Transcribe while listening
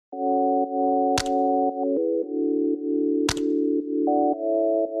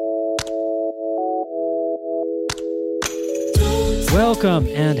Welcome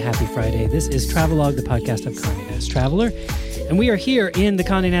and happy Friday. This is Travelogue, the podcast of Condé Nast Traveler. And we are here in the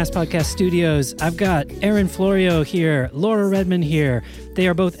Condé Nast Podcast studios. I've got Erin Florio here, Laura Redmond here. They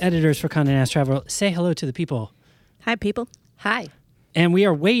are both editors for Condé Nast Traveler. Say hello to the people. Hi, people. Hi. And we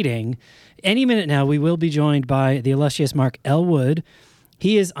are waiting. Any minute now, we will be joined by the illustrious Mark Elwood.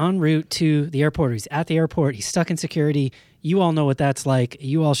 He is en route to the airport. He's at the airport. He's stuck in security. You all know what that's like.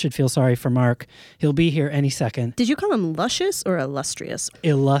 You all should feel sorry for Mark. He'll be here any second. Did you call him luscious or illustrious?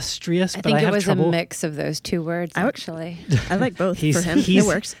 Illustrious, I but I think have it was trouble. a mix of those two words, actually. I like both for him. It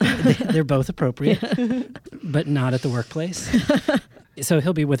works. They're both appropriate, but not at the workplace. So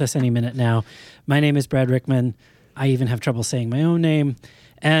he'll be with us any minute now. My name is Brad Rickman. I even have trouble saying my own name.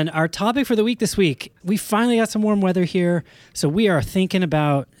 And our topic for the week this week, we finally got some warm weather here, so we are thinking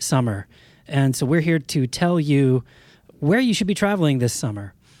about summer. And so we're here to tell you where you should be traveling this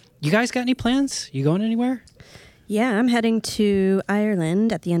summer. You guys got any plans? You going anywhere? Yeah, I'm heading to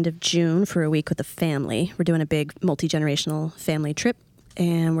Ireland at the end of June for a week with the family. We're doing a big multi-generational family trip,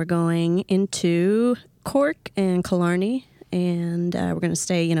 and we're going into Cork and Killarney, and we're going to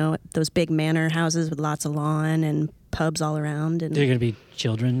stay, at those big manor houses with lots of lawn and pubs all around. And There are going to be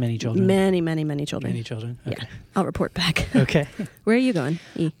children, many children? Many, many, many children. Many children? Okay. Yeah, I'll report back. Okay. Where are you going,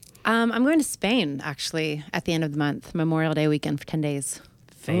 E? I'm going to Spain, actually, at the end of the month, Memorial Day weekend for 10 days.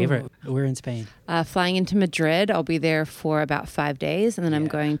 Favorite. We're in Spain. Flying into Madrid. I'll be there for about 5 days, and then I'm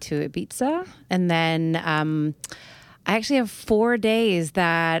going to Ibiza. And then I actually have 4 days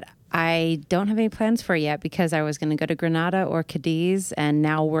that I don't have any plans for yet because I was going to go to Granada or Cadiz, and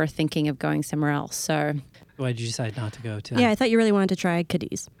now we're thinking of going somewhere else. So Why did you decide not to go to? Yeah, I thought you really wanted to try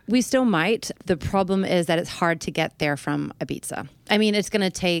Cadiz. we still might. The problem is that it's hard to get there from Ibiza. I mean, it's going to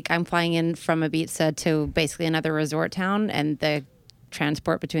take, I'm flying in from Ibiza to basically another resort town, and the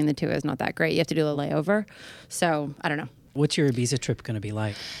transport between the two is not that great. You have to do a layover. So I don't know. What's your Ibiza trip going to be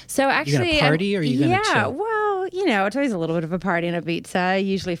like? So actually, You gonna party or are you gonna yeah, chill? well, it's always a little bit of a party in Ibiza.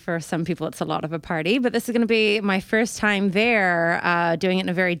 Usually for some people, it's a lot of a party. But this is going to be my first time there, doing it in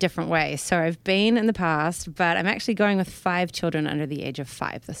a very different way. So I've been in the past, but I'm actually going with 5 children under the age of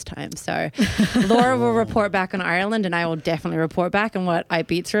 5 this time. So Laura will report back on Ireland, and I will definitely report back on what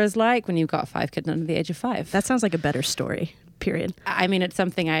Ibiza is like when you've got 5 kids under the age of 5. That sounds like a better story, period. I mean, it's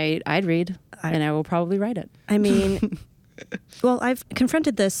something I'd read, and I will probably write it. I mean... Well, I've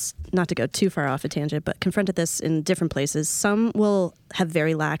confronted this, not to go too far off a tangent, but confronted this in different places. Some will have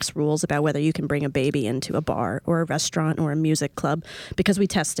very lax rules about whether you can bring a baby into a bar or a restaurant or a music club, because we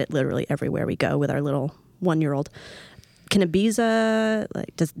test it literally everywhere we go with our little 1-year-old. Can Ibiza,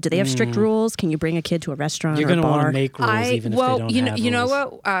 do they have strict rules? Can you bring a kid to a restaurant or a bar? You're going to want to make rules even if they don't have you know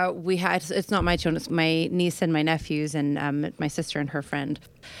rules. what? We had, it's not my children, it's my niece and my nephews and my sister and her friend.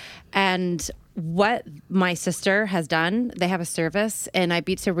 And what my sister has done, they have a service in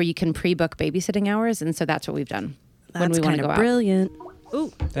Ibiza where you can pre-book babysitting hours, and so that's what we've done when we want to go out. Brilliant.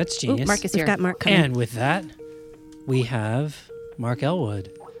 Ooh, That's genius. Mark is We've here. got Mark coming. And with that, we have Mark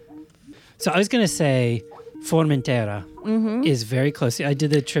Elwood. So I was going to say Formentera is very close. I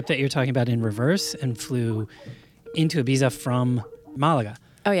did the trip that you're talking about in reverse and flew into Ibiza from Malaga.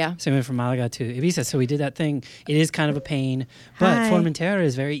 Oh yeah. So we went from Malaga to Ibiza. So we did that thing. It is kind of a pain, but Hi. Formentera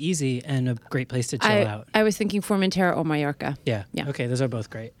is very easy and a great place to chill out. I was thinking Formentera or Mallorca. Yeah. Yeah. Okay, those are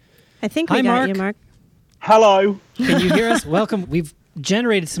both great. I think Hi, we got Mark. you, Mark. Hello. Can you hear us? Welcome. We've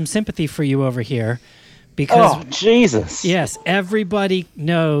generated some sympathy for you over here because Oh, Jesus. yes, everybody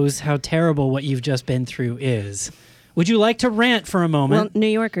knows how terrible what you've just been through is. Would you like to rant for a Well, moment? New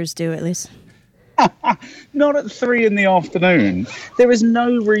Yorkers do, at least. Not at 3 p.m. There is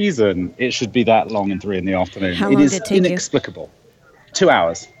no reason it should be that long at 3 p.m. How It long is did it take you? inexplicable. 2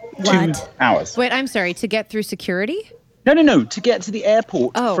 hours. What? 2 hours. Wait, I'm sorry. To get through security? No. To get to the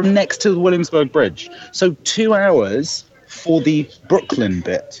airport Oh. from next to the Williamsburg Bridge. So 2 hours for the Brooklyn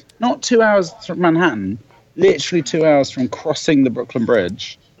bit. Not 2 hours from Manhattan. Literally 2 hours from crossing the Brooklyn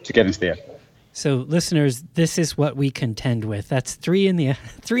Bridge to getting to the airport. So, listeners, this is what we contend with. That's 3 in the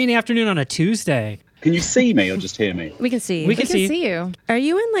afternoon on a Tuesday. Can you see me or just hear me? We can see you. We We can can see- see you. Are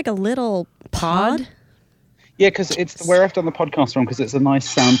you in like a little pod? Yeah, because it's where I've done the podcast from, because it's a nice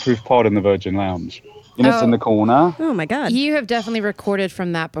soundproof pod in the Virgin Lounge. It's in the corner. Oh my God. You have definitely recorded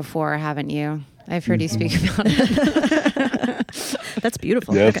from that before, haven't you? I've heard you speak about it. That's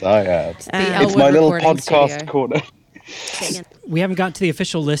beautiful. Yes, Okay. I have. The It's Elwood my little recording podcast studio. corner. We haven't got to the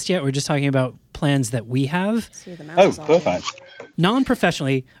official list yet. We're just talking about plans that we have. See the Oh, mouse is all perfect.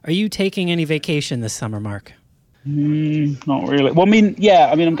 Non-professionally, are you taking any vacation this summer, Mark? Not really. Well,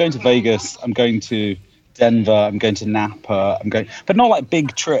 I'm going to Vegas. I'm going to Denver. I'm going to Napa. But not like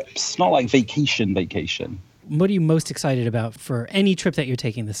big trips. Not like vacation. what are you most excited about for any trip that you're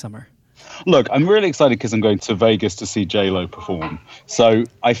taking this summer? Look, I'm really excited because I'm going to Vegas to see J-Lo perform. So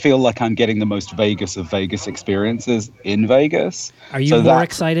I feel like I'm getting the most Vegas of Vegas experiences in Vegas. Are you more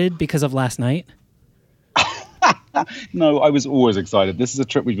excited because of last night? No, I was always excited. This is a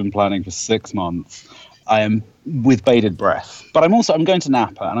trip we've been planning for 6 months. I am with bated breath. But I'm going to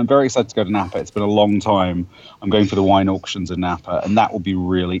Napa, and I'm very excited to go to Napa. It's been a long time. I'm going for the wine auctions in Napa, and that will be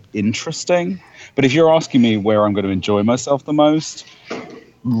really interesting. But if you're asking me where I'm going to enjoy myself the most,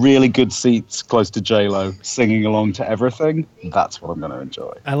 really good seats close to J-Lo, singing along to everything, that's what I'm going to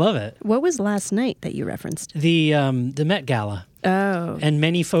enjoy. I love it. What was last night that you referenced? The Met Gala. Oh. And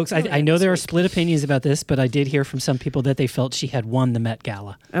many folks, I know there are split opinions about this, but I did hear from some people that they felt she had won the Met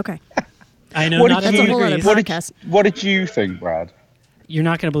Gala. Okay. I know not That's a whole everyone other agrees. podcast. What did you think, Brad? You're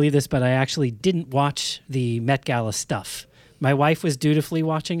not going to believe this, but I actually didn't watch the Met Gala stuff. My wife was dutifully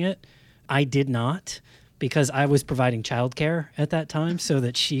watching it. I did not, because I was providing childcare at that time so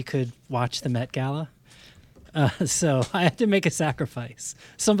that she could watch the Met Gala. So I had to make a sacrifice.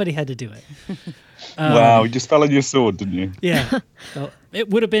 Somebody had to do it. Wow, you just fell on your sword, didn't you? Yeah. So it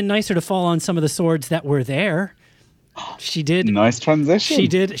would have been nicer to fall on some of the swords that were there. She did. Nice transition.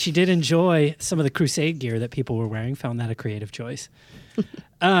 She did enjoy some of the crusade gear that people were wearing. Found that a creative choice.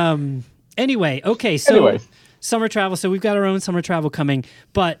 Anyway, okay. So summer travel. So we've got our own summer travel coming,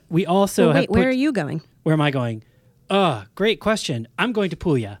 but we also have. Where are you going? Where am I going? Great question. I'm going to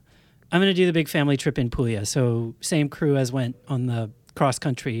Puglia. I'm going to do the big family trip in Puglia. So same crew as went on the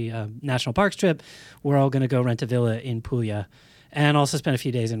cross-country national parks trip. We're all going to go rent a villa in Puglia and also spend a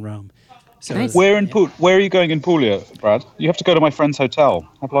few days in Rome. So Nice. Where are you going in Puglia, Brad? You have to go to my friend's hotel.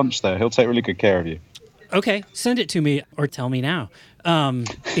 Have lunch there. He'll take really good care of you. Okay, send it to me or tell me now.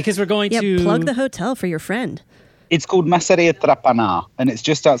 Because we're going to... plug the hotel for your friend. It's called Masseria Trapana, and it's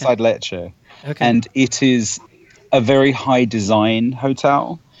just outside Lecce. Okay. And it is a very high design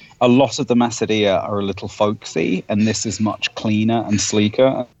hotel. A lot of the Masseria are a little folksy, and this is much cleaner and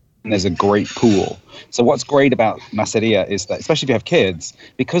sleeker. And there's a great pool. So what's great about Masseria is that, especially if you have kids,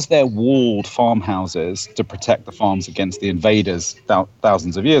 because they're walled farmhouses to protect the farms against the invaders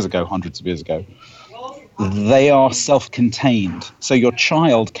thousands of years ago, hundreds of years ago, they are self-contained. So your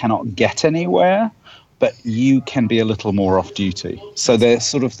child cannot get anywhere, but you can be a little more off-duty. So they're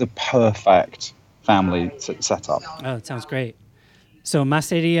sort of the perfect family setup. Oh, it sounds great. So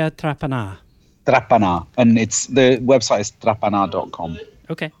Masseria Trapana. Trapana. And the website is trapana.com.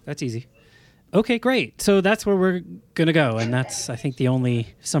 Okay, that's easy. Okay, great. So that's where we're going to go. And that's, I think, the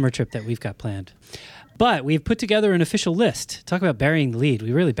only summer trip that we've got planned. But we've put together an official list. Talk about burying the lead.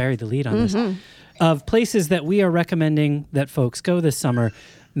 We really buried the lead on this. Of places that we are recommending that folks go this summer.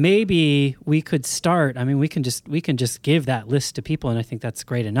 Maybe we could start. I mean, we can just give that list to people, and I think that's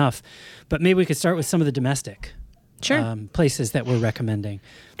great enough. But maybe we could start with some of the domestic places that we're recommending.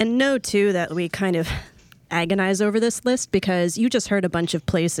 And know, too, that we kind of agonize over this list because you just heard a bunch of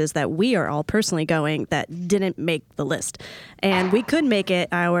places that we are all personally going that didn't make the list. And we could make it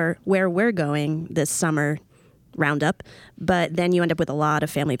our where we're going this summer roundup, but then you end up with a lot of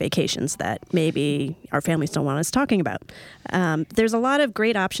family vacations that maybe our families don't want us talking about. There's a lot of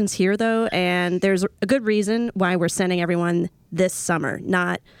great options here, though, and there's a good reason why we're sending everyone this summer,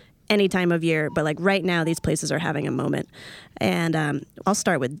 not any time of year, but like right now, these places are having a moment. And I'll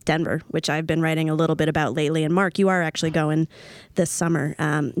start with Denver, which I've been writing a little bit about lately. And Mark, you are actually going this summer.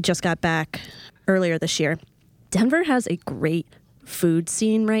 Just got back earlier this year. Denver has a great food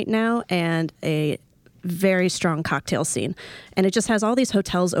scene right now and a very strong cocktail scene. And it just has all these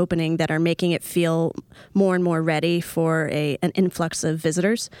hotels opening that are making it feel more and more ready for an influx of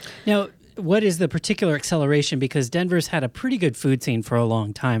visitors. Now, what is the particular acceleration? Because Denver's had a pretty good food scene for a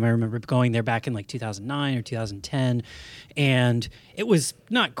long time. I remember going there back in like 2009 or 2010, and it was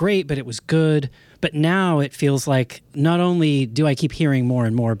not great, but it was good. But now it feels like not only do I keep hearing more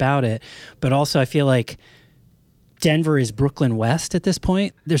and more about it, but also I feel like Denver is Brooklyn West at this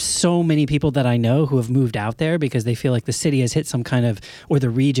point. There's so many people that I know who have moved out there because they feel like the city has hit some kind of, or the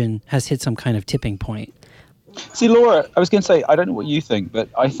region has hit some kind of tipping point. See, Laura, I was going to say, I don't know what you think, but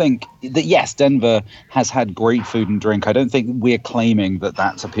I think that, yes, Denver has had great food and drink. I don't think we're claiming that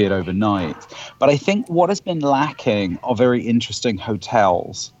that's appeared overnight. But I think what has been lacking are very interesting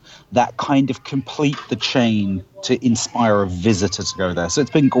hotels that kind of complete the chain to inspire a visitor to go there. So it's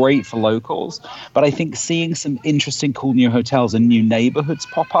been great for locals. But I think seeing some interesting, cool new hotels and new neighborhoods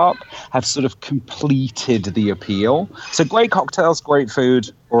pop up have sort of completed the appeal. So great cocktails, great food,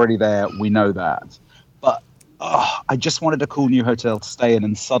 already there. We know that. But I just wanted a cool new hotel to stay in,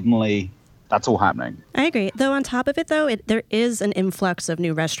 and suddenly That's all happening. I agree. Though on top of it, though, there is an influx of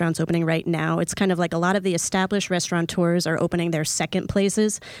new restaurants opening right now. It's kind of like a lot of the established restaurateurs are opening their second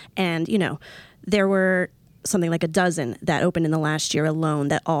places. And, there were something like a dozen that opened in the last year alone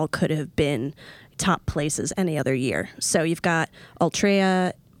that all could have been top places any other year. So you've got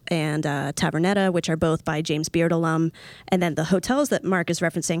Altria and Tavernetta, which are both by James Beard alum. And then the hotels that Mark is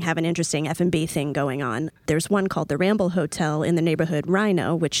referencing have an interesting F&B thing going on. There's one called the Ramble Hotel in the neighborhood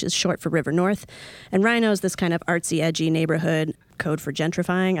Rhino, which is short for River North. And Rhino is this kind of artsy, edgy neighborhood, code for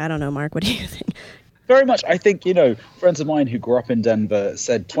gentrifying. I don't know, Mark, what do you think? Very much. I think, friends of mine who grew up in Denver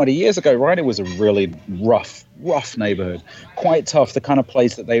said 20 years ago, Rhino was a really rough neighborhood. Quite tough, the kind of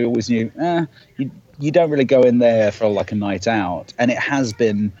place that they always knew, you don't really go in there for like a night out. And it has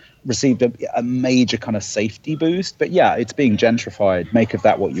been received a major kind of safety boost. But yeah, it's being gentrified. Make of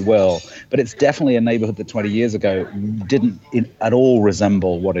that what you will. But it's definitely a neighborhood that 20 years ago didn't at all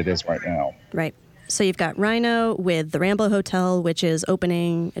resemble what it is right now. Right. So you've got Rhino with the Ramble Hotel, which is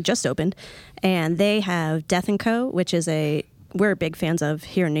just opened. And they have Death & Co., which is we're big fans of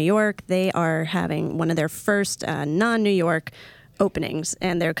here in New York. They are having one of their first non-New York openings,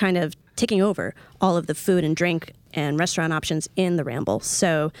 and they're kind of taking over all of the food and drink and restaurant options in the Ramble.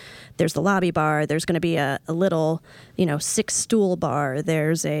 So there's the lobby bar. There's going to be a little, 6-stool bar.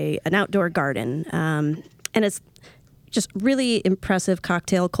 There's an outdoor garden. And it's just really impressive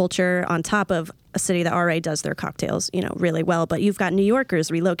cocktail culture on top of a city that already does their cocktails, really well. But you've got New Yorkers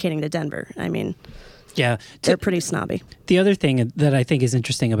relocating to Denver. I mean, yeah, they're pretty snobby. The other thing that I think is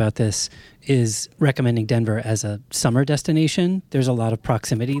interesting about this is recommending Denver as a summer destination. There's a lot of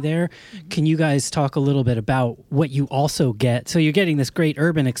proximity there. Mm-hmm. Can you guys talk a little bit about what you also get? So you're getting this great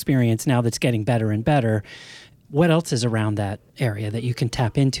urban experience now that's getting better and better. What else is around that area that you can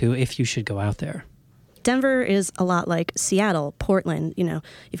tap into if you should go out there? Denver is a lot like Seattle, Portland.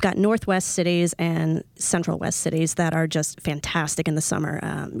 You've got Northwest cities and Central West cities that are just fantastic in the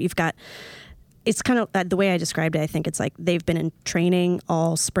summer. It's kind of the way I described it. I think it's like they've been in training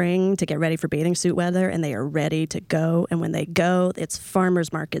all spring to get ready for bathing suit weather, and they are ready to go. And when they go, it's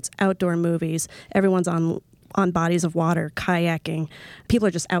farmers markets, outdoor movies. Everyone's on bodies of water, kayaking. People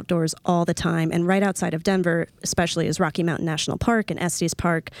are just outdoors all the time. And right outside of Denver, especially, is Rocky Mountain National Park and Estes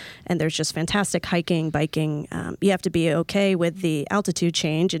Park. And there's just fantastic hiking, biking. You have to be okay with the altitude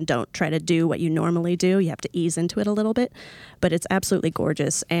change and don't try to do what you normally do. You have to ease into it a little bit. But it's absolutely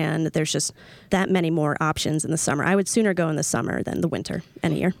gorgeous. And there's just that many more options in the summer. I would sooner go in the summer than the winter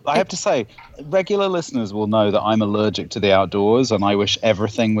any year. I have to say, regular listeners will know that I'm allergic to the outdoors, and I wish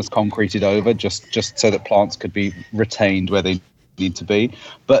everything was concreted over just so that plants could be retained where they need to be.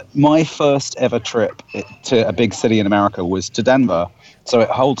 But my first ever trip to a big city in America was to Denver. So it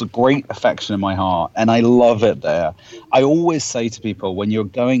holds a great affection in my heart, and I love it there. I always say to people, when you're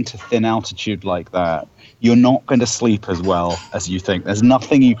going to thin altitude like that, you're not going to sleep as well as you think. There's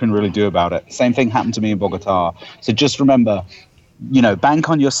nothing you can really do about it. Same thing happened to me in Bogota. So just remember, bank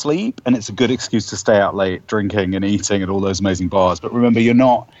on your sleep, and it's a good excuse to stay out late drinking and eating at all those amazing bars. But remember,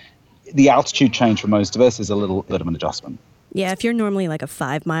 the altitude change for most of us is a little bit of an adjustment. Yeah, if you're normally like a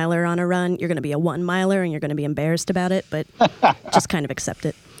 5-miler on a run, you're going to be a 1-miler and you're going to be embarrassed about it, but just kind of accept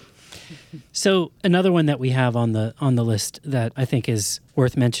it. So another one that we have on the list that I think is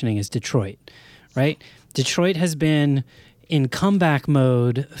worth mentioning is Detroit, right? Detroit has been in comeback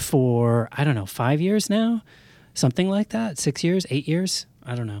mode for, 5 years now, something like that, 6 years, 8 years.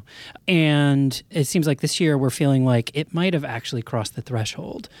 I don't know. And it seems like this year we're feeling like it might have actually crossed the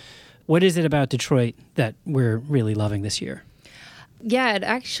threshold. What is it about Detroit that we're really loving this year? Yeah, it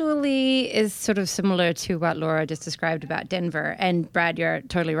actually is sort of similar to what Laura just described about Denver. And Brad, you're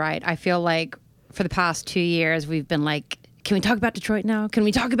totally right. I feel like for the past 2 years, we've been like, can we talk about Detroit now? Can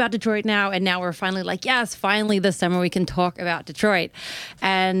we talk about Detroit now? And now we're finally like, yes, finally this summer we can talk about Detroit.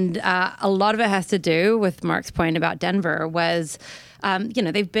 And a lot of it has to do with Mark's point about Denver was,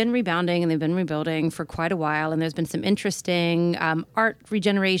 they've been rebounding and they've been rebuilding for quite a while. And there's been some interesting art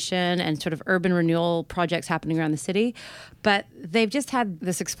regeneration and sort of urban renewal projects happening around the city. But they've just had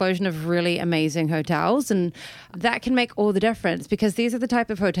this explosion of really amazing hotels. And that can make all the difference because these are the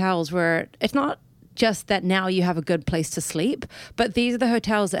type of hotels where it's not just that now you have a good place to sleep, but these are the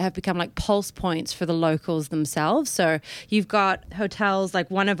hotels that have become like pulse points for the locals themselves. So you've got hotels like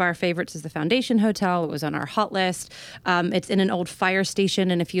one of our favorites is the Foundation Hotel. It was on our hot list. It's in an old fire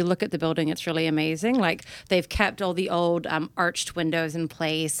station, and if you look at the building, it's really amazing. Like they've kept all the old arched windows in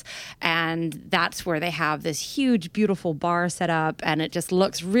place, and that's where they have this huge, beautiful bar set up, and it just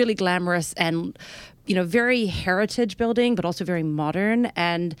looks really glamorous and very heritage building, but also very modern.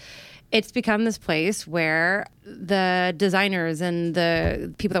 And it's become this place where the designers and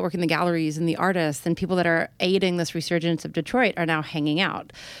the people that work in the galleries and the artists and people that are aiding this resurgence of Detroit are now hanging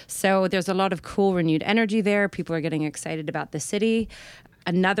out. So there's a lot of cool, renewed energy there. People are getting excited about the city.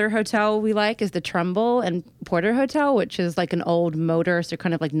 Another hotel we like is the Trumbull and Porter Hotel, which is like an old motor, so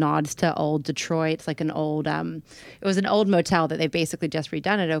kind of like nods to old Detroit. It's like an old, it was an old motel that they basically just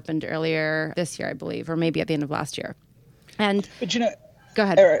redone. It opened earlier this year, I believe, or maybe at the end of last year. But go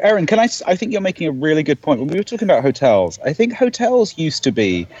ahead. Erin, I think you're making a really good point. When we were talking about hotels, I think hotels used to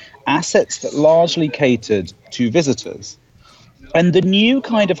be assets that largely catered to visitors. And the new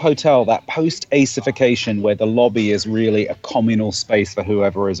kind of hotel, that post-acification where the lobby is really a communal space for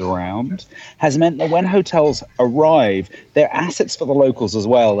whoever is around, has meant that when hotels arrive, they're assets for the locals as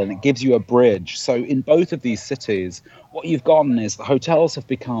well, and it gives you a bridge. So in both of these cities, what you've gotten is the hotels have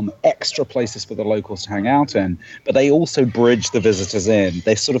become extra places for the locals to hang out in, but they also bridge the visitors in.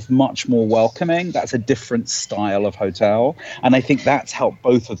 They're sort of much more welcoming. That's a different style of hotel. And I think that's helped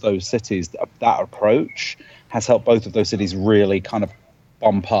both of those cities, that approach has helped both of those cities really kind of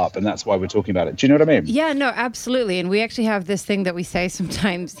bump up, and that's why we're talking about it. Do you know what I mean? Yeah, no, absolutely. And we actually have this thing that we say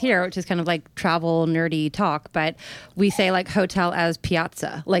sometimes here, which is kind of like travel nerdy talk, but we say like hotel as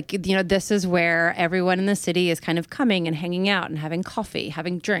piazza. Like, you know, this is where everyone in the city is kind of coming and hanging out and having coffee,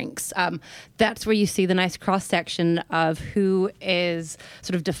 having drinks. That's where you see the nice cross-section of who is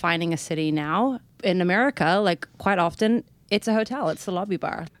sort of defining a city now. In America, like quite often, it's a hotel. It's the lobby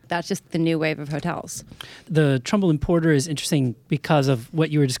bar. That's just the new wave of hotels. The Trumbull and Porter is interesting because of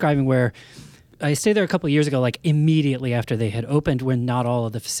what you were describing, where I stayed there a couple of years ago, like immediately after they had opened, when not all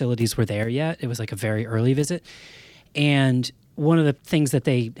of the facilities were there yet. It was like a very early visit. And one of the things that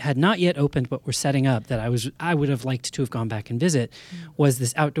they had not yet opened but were setting up that I would have liked to have gone back and visit was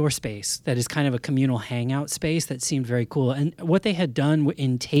this outdoor space that is kind of a communal hangout space that seemed very cool. And what they had done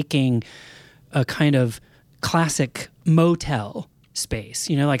in taking a kind of classic motel space,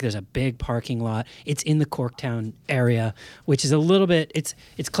 you know, like there's a big parking lot. It's in the Corktown area, which is a little bit, it's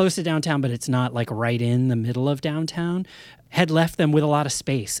close to downtown, but it's not like right in the middle of downtown, had left them with a lot of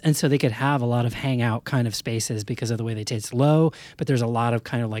space. And so they could have a lot of hangout kind of spaces because of the way they taste low, but there's a lot of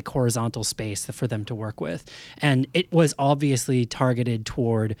kind of like horizontal space for them to work with. And it was obviously targeted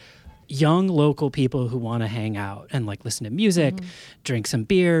toward young local people who want to hang out and like listen to music, drink some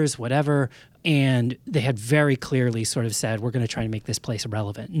beers, whatever. And they had very clearly sort of said, we're going to try to make this place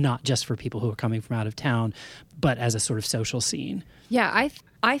relevant, not just for people who are coming from out of town, but as a sort of social scene. Yeah,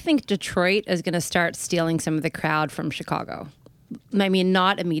 I think Detroit is going to start stealing some of the crowd from Chicago. I mean,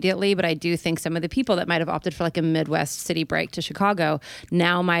 not immediately, but I do think some of the people that might have opted for like a Midwest city break to Chicago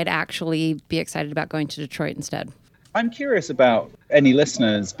now might actually be excited about going to Detroit instead. I'm curious about any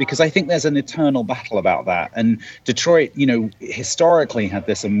listeners, because I think there's an eternal battle about that. And Detroit, you know, historically had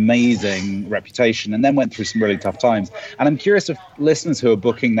this amazing reputation and then went through some really tough times. And I'm curious if listeners who are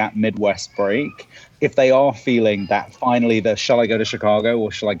booking that Midwest break, if they are feeling that finally shall I go to Chicago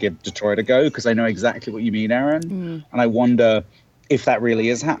or shall I give Detroit a go? Because I know exactly what you mean, Erin. And I wonder if that really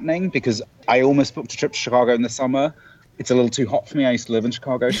is happening, because I almost booked a trip to Chicago in the summer. It's a little too hot for me. I used to live in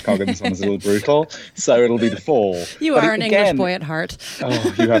Chicago. Chicago in the summer is a little brutal. So it'll be the fall. You are an English boy at heart.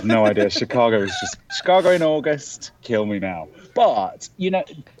 Oh, you have no idea. Chicago in August. Kill me now. But, you know,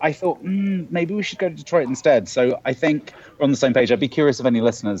 I thought maybe we should go to Detroit instead. So I think we're on the same page. I'd be curious if any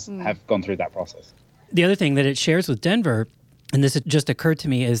listeners have gone through that process. The other thing that it shares with Denver, and this just occurred to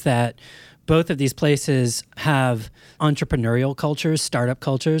me, is that both of these places have entrepreneurial cultures, startup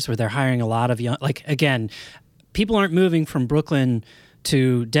cultures, where they're hiring a lot of young, like, again, people aren't moving from Brooklyn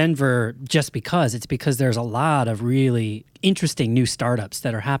to Denver just because. It's because there's a lot of really interesting new startups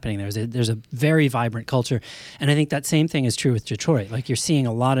that are happening. There's a very vibrant culture. And I think that same thing is true with Detroit. Like, you're seeing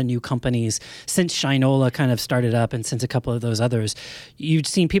a lot of new companies since Shinola kind of started up and since a couple of those others. You've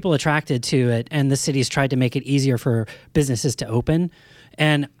seen people attracted to it, and the city's tried to make it easier for businesses to open.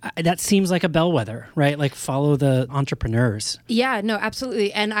 And that seems like a bellwether, right? Like, follow the entrepreneurs. Yeah, no,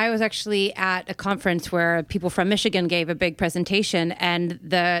 absolutely. And I was actually at a conference where people from Michigan gave a big presentation, and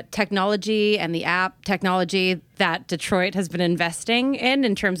the technology and the app technology that Detroit has been investing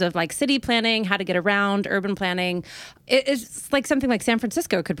in terms of like city planning, how to get around, urban planning, it's like something like San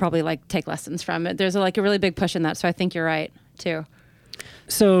Francisco could probably like take lessons from it. There's a really big push in that. So I think you're right too.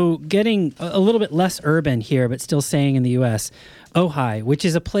 So getting a little bit less urban here, but still staying in the U.S., Ojai, which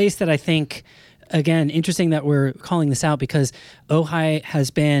is a place that I think, again, interesting that we're calling this out, because Ojai has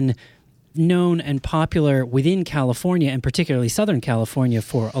been known and popular within California, and particularly Southern California,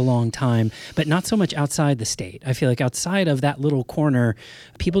 for a long time, but not so much outside the state. I feel like outside of that little corner,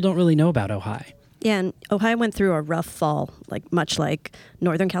 people don't really know about Ojai. Yeah, and Ohio went through a rough fall, like much like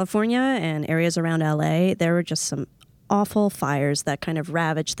Northern California and areas around LA. There were just some awful fires that kind of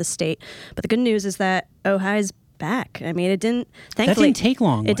ravaged the state. But the good news is that Ohio's back. I mean, it didn't, thankfully. That didn't take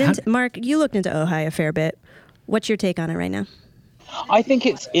long. It didn't. Mark, you looked into Ohio a fair bit. What's your take on it right now? I think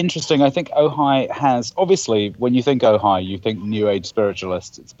it's interesting. I think Ojai has, obviously, when you think Ojai, you think New Age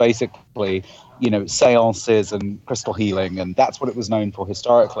spiritualists. It's basically, seances and crystal healing, and that's what it was known for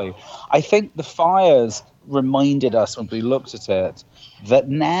historically. I think the fires reminded us when we looked at it that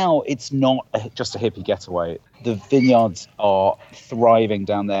now it's not just a hippie getaway. The vineyards are thriving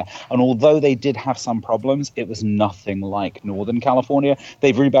down there. And although they did have some problems, it was nothing like Northern California.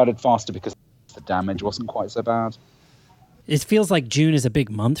 They've rebounded faster because the damage wasn't quite so bad. It feels like June is a big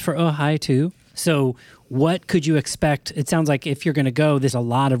month for Ojai, too. So what could you expect? It sounds like if you're going to go, there's a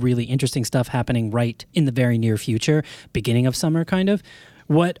lot of really interesting stuff happening right in the very near future, beginning of summer, kind of.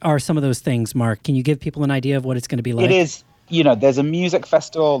 What are some of those things, Mark? Can you give people an idea of what it's going to be like? It is, there's a music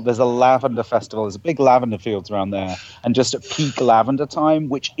festival, there's a lavender festival, there's a big lavender fields around there. And just at peak lavender time,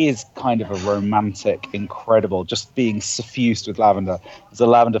 which is kind of a romantic, incredible, just being suffused with lavender. There's a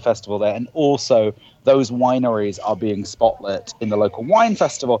lavender festival there. And also, those wineries are being spotlit in the local wine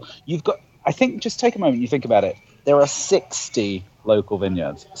festival. You've got, I think, just take a moment, you think about it. There are 60 local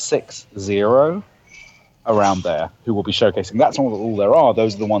vineyards, 60 around there who will be showcasing. That's not all there are.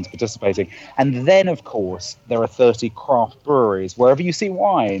 Those are the ones participating. And then, of course, there are 30 craft breweries. Wherever you see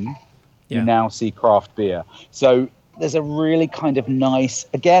wine, you now see craft beer. So there's a really kind of nice,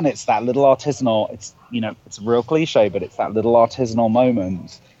 again, it's that little artisanal, it's a real cliche, but it's that little artisanal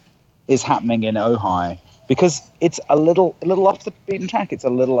moment is happening in Ojai because it's a little off the beaten track. It's a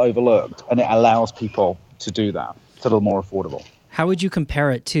little overlooked, and it allows people to do that. It's a little more affordable. How would you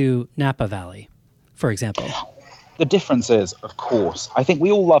compare it to Napa Valley, for example? The difference is, of course, I think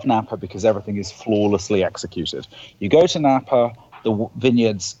we all love Napa because everything is flawlessly executed. You go to Napa, the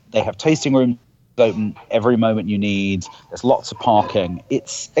vineyards, they have tasting rooms open every moment you need. There's lots of parking.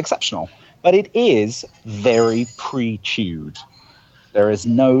 It's exceptional, but it is very pre-chewed. There is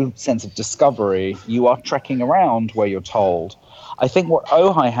no sense of discovery. You are trekking around where you're told. I think what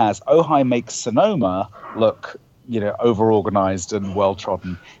Ojai makes Sonoma look, over-organized and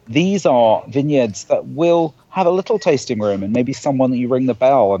well-trodden. These are vineyards that will have a little tasting room and maybe someone that you ring the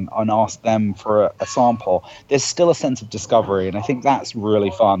bell and ask them for a sample. There's still a sense of discovery, and I think that's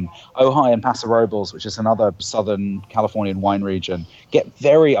really fun. Ojai and Paso Robles, which is another Southern Californian wine region, get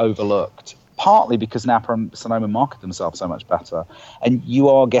very overlooked, partly because Napa and Sonoma market themselves so much better. And you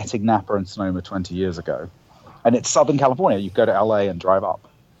are getting Napa and Sonoma 20 years ago. And it's Southern California. You go to LA and drive up.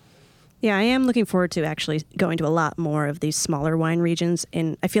 Yeah, I am looking forward to actually going to a lot more of these smaller wine regions.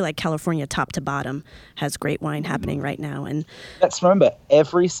 And I feel like California, top to bottom, has great wine happening right now. And let's remember,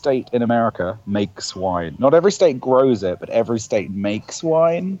 every state in America makes wine. Not every state grows it, but every state makes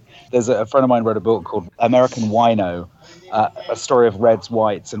wine. There's a friend of mine wrote a book called American Wino, a story of reds,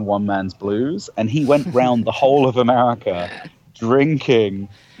 whites, and one man's blues. And he went round the whole of America drinking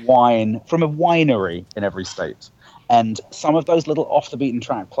wine from a winery in every state. And some of those little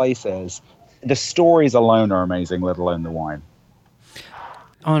off-the-beaten-track places, the stories alone are amazing, let alone the wine.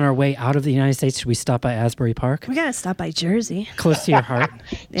 On our way out of the United States, should we stop by Asbury Park? We got to stop by Jersey. Close to your heart.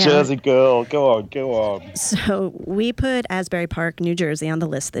 Yeah. Jersey girl, go on. So we put Asbury Park, New Jersey on the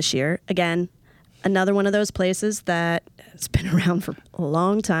list this year. Again, another one of those places that has been around for a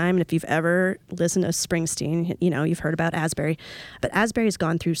long time. And if you've ever listened to Springsteen, you've heard about Asbury. But Asbury has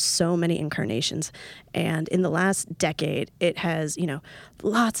gone through so many incarnations. And in the last decade, it has,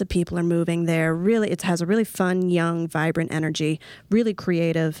 lots of people are moving there. Really, it has a really fun, young, vibrant energy, really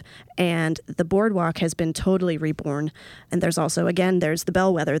creative. And the boardwalk has been totally reborn. And there's also, again, there's the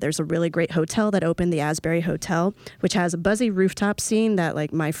Bellwether. There's a really great hotel that opened, the Asbury Hotel, which has a buzzy rooftop scene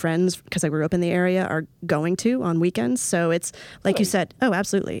that, my friends, because I grew up in the area, are going to on weekends. So it's, like you said, oh,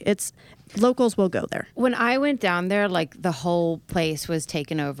 absolutely. It's locals will go there. When I went down there, the whole place was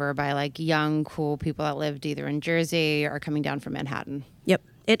taken over by young, cool people that lived either in Jersey or coming down from Manhattan. Yep.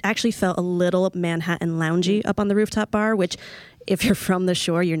 It actually felt a little Manhattan loungy up on the rooftop bar, which if you're from the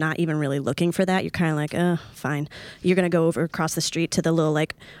shore, you're not even really looking for that. You're kind of like, fine. You're going to go over across the street to the little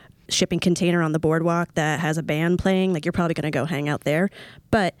shipping container on the boardwalk that has a band playing. You're probably going to go hang out there.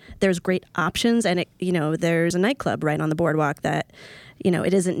 But there's great options, and there's a nightclub right on the boardwalk that,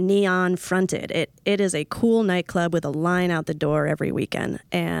 it isn't neon fronted. It is a cool nightclub with a line out the door every weekend.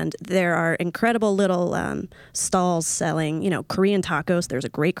 And there are incredible little stalls selling, Korean tacos. There's a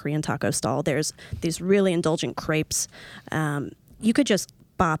great Korean taco stall. There's these really indulgent crepes. You could just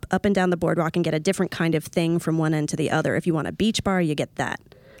bop up and down the boardwalk and get a different kind of thing from one end to the other. If you want a beach bar, you get that.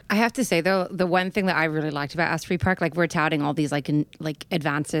 I have to say though, the one thing that I really liked about Asbury Park, like we're touting all these like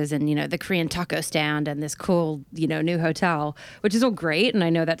advances and, you know, the Korean taco stand and this cool, you know, new hotel, which is all great. And I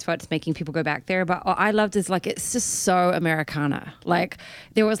know that's what's making people go back there. But what I loved is like, it's just so Americana. Like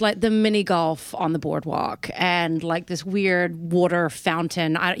there was like the mini golf on the boardwalk and like this weird water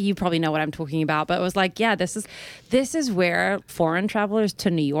fountain. You probably know what I'm talking about, but it was like, yeah, this is where foreign travelers to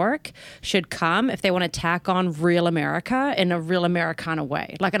New York should come if they want to tack on real America in a real Americana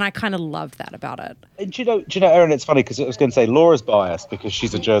way. Like, and I kind of loved that about it. Do you know, Erin, it's funny because I was going to say Laura's biased because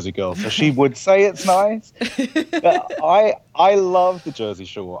she's a Jersey girl, so she would say it's nice. But I love the Jersey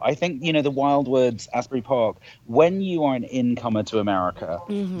Shore. I think, you know, the Wildwoods, Asbury Park, when you are an incomer to America,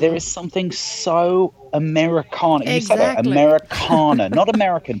 there is something so Americana. You said it, Americana, not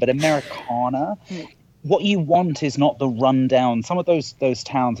American, but Americana. What you want is not the rundown. Some of those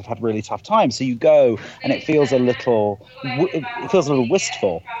towns have had really tough times, so you go and it feels a little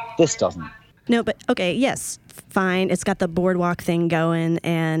wistful. This doesn't. No, but okay, yes, fine. It's got the boardwalk thing going,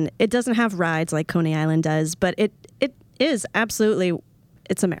 and it doesn't have rides like Coney Island does, but it is absolutely.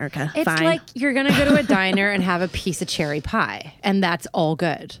 It's America. It's fine. like you're going to go to a diner and have a piece of cherry pie, and that's all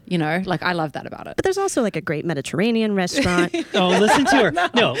good, you know? Like, I love that about it. But there's also like a great Mediterranean restaurant. Oh, listen to her.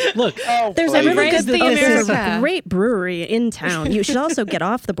 No, look. There's a really good thing there's a America. great brewery in town. You should also get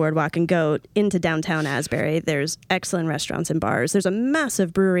off the boardwalk and go into downtown Asbury. There's excellent restaurants and bars. There's a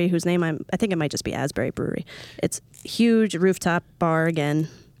massive brewery whose name I think it might just be Asbury Brewery. It's huge rooftop bar again.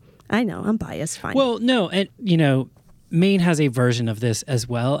 I know, I'm biased. Fine. Well, no, and you know, Maine has a version of this as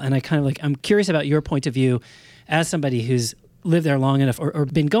well, and I'm curious about your point of view as somebody who's lived there long enough or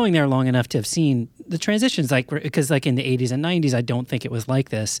been going there long enough to have seen the transitions, like because like in the 80s and 90s, I don't think it was like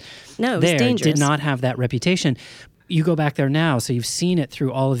this. No, it was dangerous. Did not have that reputation. You go back there now, so you've seen it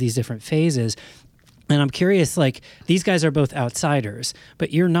through all of these different phases, and I'm curious, like these guys are both outsiders,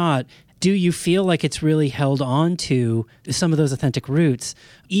 but you're not. Do you feel like it's really held on to some of those authentic roots,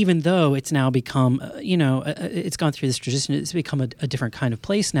 even though it's now become, it's gone through this tradition, it's become a different kind of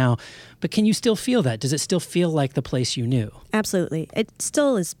place now, but can you still feel that? Does it still feel like the place you knew? Absolutely. It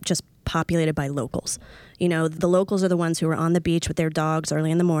still is just populated by locals. You know, the locals are the ones who are on the beach with their dogs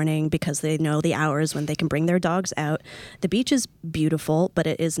early in the morning because they know the hours when they can bring their dogs out. The beach is beautiful, but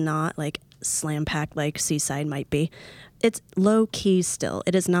it is not like slam-packed like Seaside might be. It's low-key still.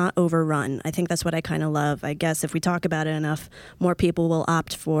 It is not overrun. I think that's what I kind of love. I guess if we talk about it enough, more people will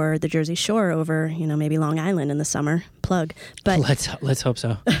opt for the Jersey Shore over, you know, maybe Long Island in the summer. Plug. But let's hope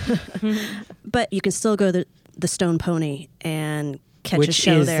so. But you can still go to the Stone Pony and catch Which a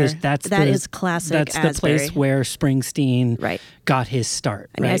show is there. That is classic That's Asbury. the place where Springsteen got his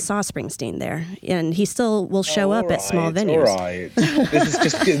start. I mean, I saw Springsteen there, and he still will show up at small venues. All right. This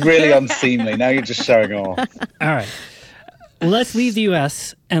is just really unseemly. Now you're just showing off. All right. Let's leave the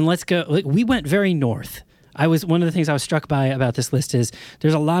U.S. and let's go. We went very north. One of the things I was struck by about this list is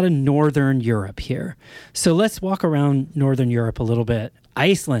there's a lot of Northern Europe here. So let's walk around Northern Europe a little bit.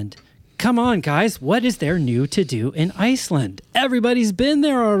 Iceland. Come on, guys. What is there new to do in Iceland? Everybody's been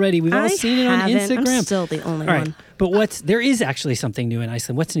there already. We've all seen it on Instagram. I'm still the only one. But there is actually something new in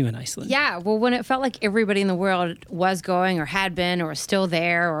Iceland. What's new in Iceland? Yeah, well, when it felt like everybody in the world was going or had been or was still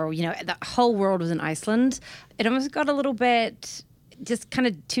there or, you know, the whole world was in Iceland, it almost got a little bit just kind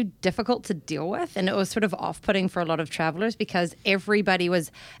of too difficult to deal with. And it was sort of off-putting for a lot of travelers because everybody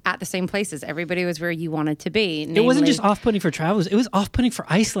was at the same places. Everybody was where you wanted to be. It wasn't just off-putting for travelers. It was off-putting for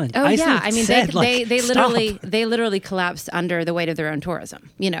Iceland. Oh, Iceland yeah. I mean, said, they literally collapsed under the weight of their own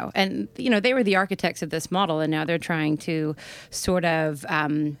tourism, you know. And, you know, they were the architects of this model, and now they're trying to sort of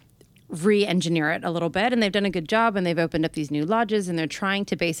re-engineer it a little bit, and they've done a good job, and they've opened up these new lodges, and they're trying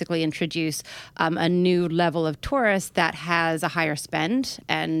to basically introduce a new level of tourists that has a higher spend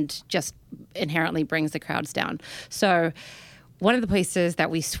and just inherently brings the crowds down. So one of the places that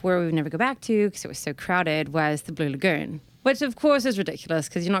we swore we would never go back to because it was so crowded was the Blue Lagoon, which of course is ridiculous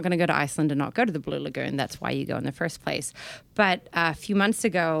because you're not going to go to Iceland and not go to the Blue Lagoon. That's why you go in the first place. But a few months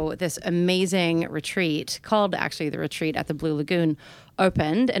ago, this amazing retreat called actually the Retreat at the Blue Lagoon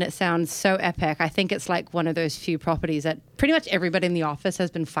opened, and it sounds so epic. I think it's like one of those few properties that pretty much everybody in the office has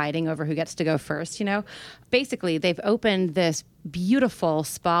been fighting over who gets to go first, you know. Basically, they've opened this beautiful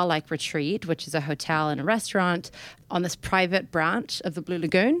spa-like retreat, which is a hotel and a restaurant on this private branch of the Blue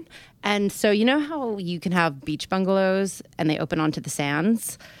Lagoon. And so you know how you can have beach bungalows and they open onto the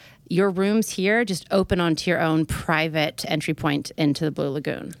sands? Your rooms here just open onto your own private entry point into the Blue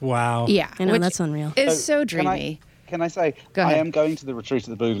Lagoon. Wow. Yeah. I know, that's unreal. It's so dreamy. Can I say, Go ahead. I am going to the retreat at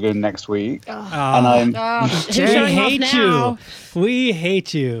the Blue Lagoon next week. Oh. And I'm... Who's showing off now? We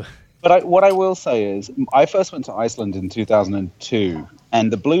hate you. But what I will say is, I first went to Iceland in 2002,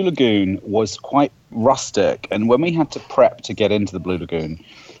 and the Blue Lagoon was quite rustic. And when we had to prep to get into the Blue Lagoon,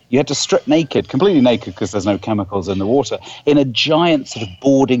 you had to strip naked, completely naked because there's no chemicals in the water, in a giant sort of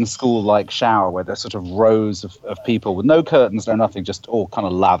boarding school-like shower where there's sort of rows of people with no curtains, no nothing, just all kind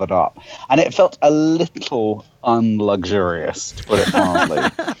of lathered up. And it felt a little unluxurious, to put it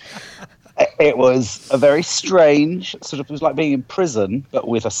mildly. It was a very strange, sort of, it was like being in prison, but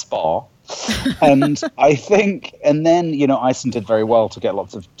with a spa. And I think, and then, Iceland did very well to get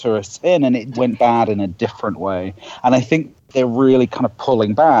lots of tourists in, and it went bad in a different way. And I think they're really kind of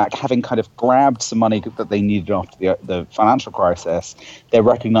pulling back, having kind of grabbed some money that they needed after the financial crisis. They're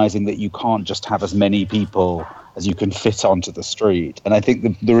recognizing that you can't just have as many people as you can fit onto the street. And I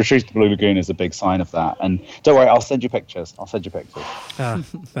think the retreat to the Blue Lagoon is a big sign of that. And don't worry, I'll send you pictures. That's great.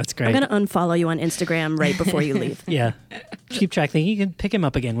 I'm going to unfollow you on Instagram right before you leave. Yeah. Keep track. You can pick him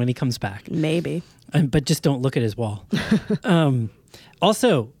up again when he comes back. Maybe. But just don't look at his wall.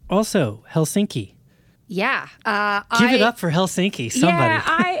 Also, Helsinki. Yeah. Give it up for Helsinki, somebody.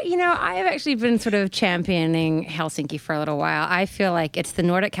 Yeah, I have actually been sort of championing Helsinki for a little while. I feel like it's the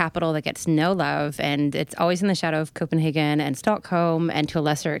Nordic capital that gets no love, and it's always in the shadow of Copenhagen and Stockholm, and to a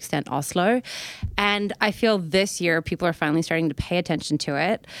lesser extent, Oslo. And I feel this year people are finally starting to pay attention to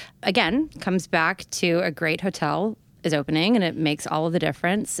it. Again, comes back to a great hotel is opening, and it makes all of the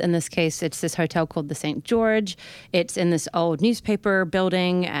difference. In this case, it's this hotel called the St. George. It's in this old newspaper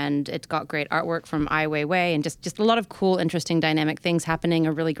building, and it's got great artwork from Ai Weiwei, and just a lot of cool, interesting, dynamic things happening.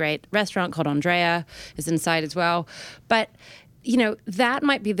 A really great restaurant called Andrea is inside as well. But, that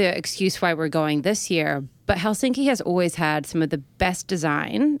might be the excuse why we're going this year. But Helsinki has always had some of the best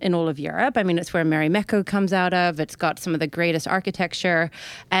design in all of Europe. I mean, it's where Marimekko comes out of. It's got some of the greatest architecture.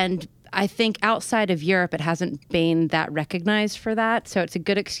 And I think outside of Europe, it hasn't been that recognized for that. So it's a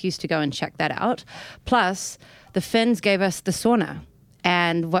good excuse to go and check that out. Plus, the Finns gave us the sauna.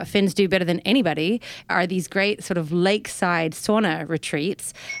 And what Finns do better than anybody are these great sort of lakeside sauna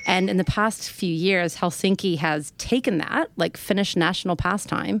retreats. And in the past few years, Helsinki has taken that, like Finnish national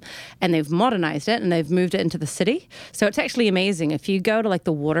pastime, and they've modernized it and they've moved it into the city. So it's actually amazing. If you go to like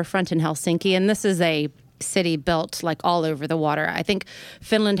the waterfront in Helsinki, and this is a city built like all over the water. I think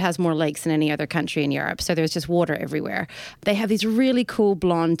Finland has more lakes than any other country in Europe, so there's just water everywhere. They have these really cool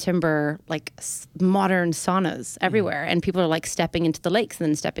blonde timber, like modern saunas everywhere, and people are like stepping into the lakes and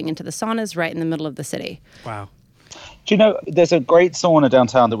then stepping into the saunas right in the middle of the city. Wow. Do you know, there's a great sauna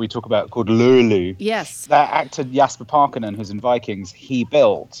downtown that we talk about called Lulu. Yes. That actor Jasper Parkkonen, who's in Vikings, he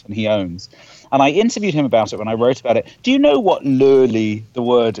built and he owns. And I interviewed him about it when I wrote about it. Do you know what Lurli, the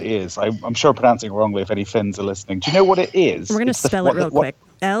word, is? I'm sure I'm pronouncing it wrongly if any Finns are listening. Do you know what it is? We're going to spell it real quick.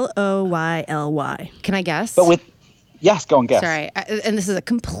 Loyly. Can I guess? But yes, go on, guess. Sorry, and this is a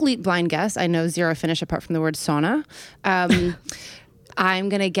complete blind guess. I know zero Finnish apart from the word sauna. I'm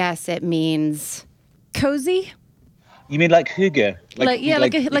going to guess it means cozy. You mean like hygge? Like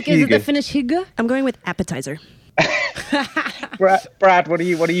is it the Finnish hygge? I'm going with appetizer. Brad, what do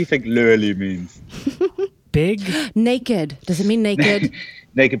you think Lurli means? Big? Naked. Does it mean naked?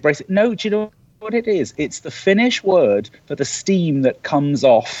 Naked bracelet. No, do you know what it is? It's the Finnish word for the steam that comes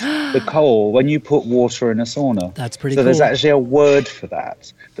off the coal when you put water in a sauna. That's pretty cool. So there's actually a word for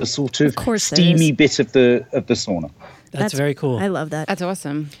that. The sort of steamy bit of the sauna. That's very cool. I love that. That's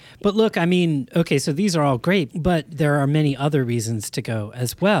awesome. But look, I mean, okay, so these are all great, but there are many other reasons to go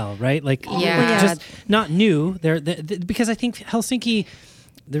as well, right? Like, just not new. Because I think Helsinki,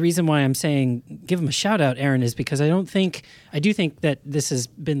 the reason why I'm saying give them a shout out, Aaron, is because I do think that this has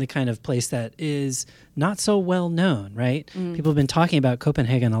been the kind of place that is not so well known, right? People have been talking about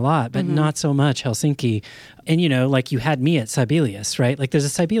Copenhagen a lot, but not so much Helsinki. And, like you had me at Sibelius, right? Like there's a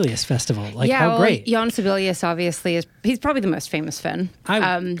Sibelius festival. Like how great. Jan Sibelius obviously he's probably the most famous Finn.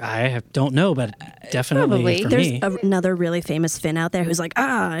 I don't know, but definitely probably. For There's me. another really famous Finn out there who's like,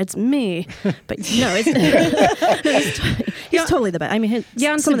 it's me. But no, he's totally the best. I mean,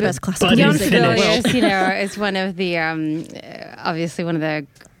 some of the best classical Jan music in the world. Sibelius, is one of the, obviously one of the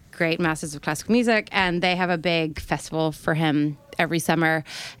great masters of classical music, and they have a big festival for him every summer.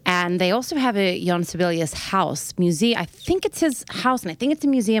 And they also have a Jan Sibelius house museum. I think it's his house, and I think it's a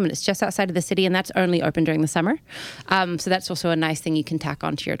museum, and it's just outside of the city, and that's only open during the summer. So that's also a nice thing you can tack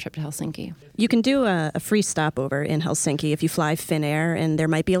onto your trip to Helsinki. You can do a free stopover in Helsinki if you fly Finnair, and there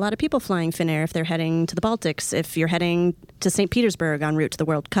might be a lot of people flying Finnair if they're heading to the Baltics, if you're heading to St. Petersburg en route to the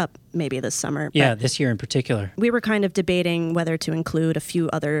World Cup maybe this summer. Yeah, this year in particular. We were kind of debating whether to include a few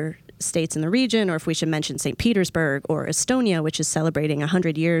other states in the region, or if we should mention St. Petersburg or Estonia, which is celebrating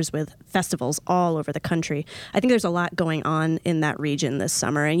 100 years with festivals all over the country. I think there's a lot going on in that region this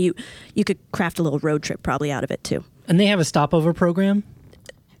summer, and you could craft a little road trip probably out of it too. And they have a stopover program?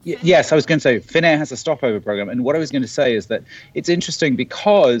 Yes, I was going to say Finnair has a stopover program. And what I was going to say is that it's interesting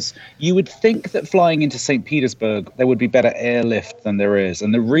because you would think that flying into St. Petersburg, there would be better airlift than there is.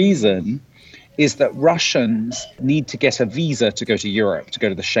 And the reason is that Russians need to get a visa to go to Europe, to go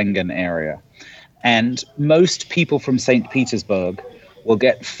to the Schengen area. And most people from St. Petersburg will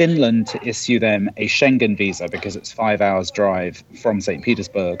get Finland to issue them a Schengen visa because it's 5 hours drive from St.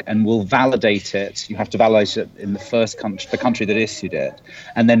 Petersburg, and will validate it. You have to validate it in the first country, the country that issued it,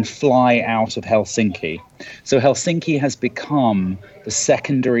 and then fly out of Helsinki. So Helsinki has become the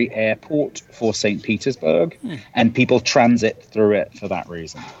secondary airport for St. Petersburg, and people transit through it for that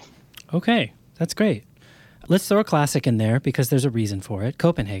reason. Okay, that's great. Let's throw a classic in there because there's a reason for it.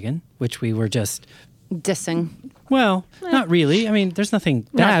 Copenhagen, which we were just Dissing. Well, not really. I mean, there's nothing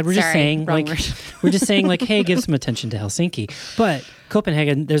bad. We're just saying, wrong like, word. we're just saying, like, hey, give some attention to Helsinki. But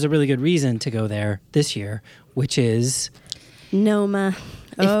Copenhagen, there's a really good reason to go there this year, which is Noma.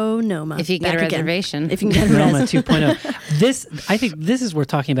 Noma. If you can get a Back again. reservation. If you can get a Noma reservation. 2.0. I think this is worth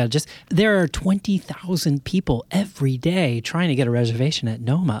talking about. Just there are 20,000 people every day trying to get a reservation at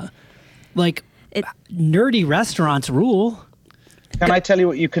Noma. Like, nerdy restaurants rule. Can I tell you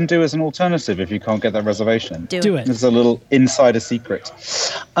what you can do as an alternative if you can't get that reservation? Do it. This is a little insider secret.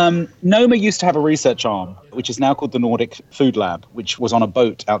 Noma used to have a research arm, which is now called the Nordic Food Lab, which was on a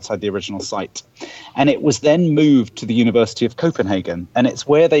boat outside the original site. And it was then moved to the University of Copenhagen. And it's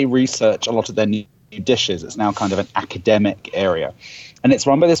where they research a lot of their new dishes. It's now kind of an academic area. And it's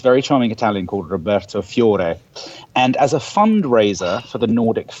run by this very charming Italian called Roberto Fiore. And as a fundraiser for the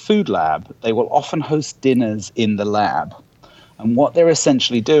Nordic Food Lab, they will often host dinners in the lab. And what they're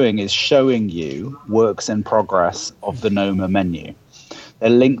essentially doing is showing you works in progress of the Noma menu.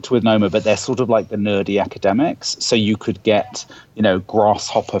 They're linked with Noma, but they're sort of like the nerdy academics. So you could get,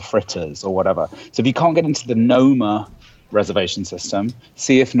 grasshopper fritters or whatever. So if you can't get into the Noma reservation system,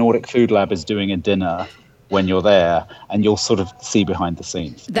 see if Nordic Food Lab is doing a dinner when you're there, and you'll sort of see behind the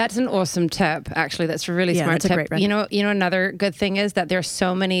scenes. That's an awesome tip, actually. That's a really smart that's a tip. great recommendation. You know, another good thing is that there's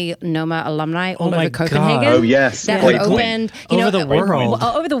so many Noma alumni all my over God. Copenhagen. Oh, yes. That Great have point. opened Over the world.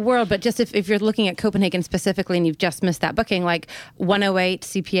 well, over the world. But just if you're looking at Copenhagen specifically and you've just missed that booking, like 108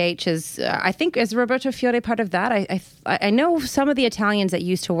 CPH is, I think, is Roberto Fiore part of that? I know some of the Italians that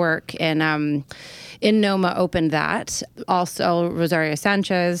used to work in Noma opened that. Also, Rosario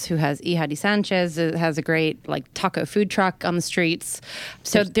Sanchez, who has Hija de Sanchez, has a great taco food truck on the streets.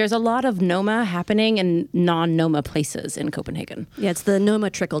 So there's a lot of Noma happening in non-Noma places in Copenhagen. Yeah, it's the Noma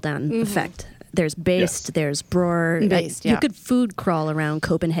trickle-down effect. There's Based, there's Bror. Based, You yeah. could food crawl around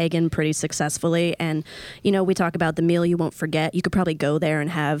Copenhagen pretty successfully. And, we talk about the meal you won't forget. You could probably go there and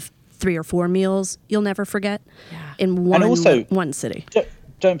have 3 or 4 meals you'll never forget in one city.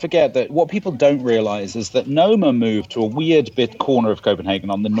 Don't forget that what people don't realize is that Noma moved to a weird bit corner of Copenhagen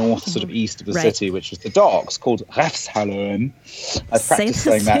on the north, sort of east of the Right. city, which was the docks, called Refshaløen. I've practiced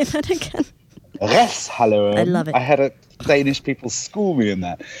saying that. Say that again. Refshaløen. I love it. I had Danish people school me in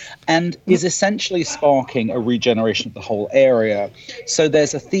that, and is essentially sparking a regeneration of the whole area. So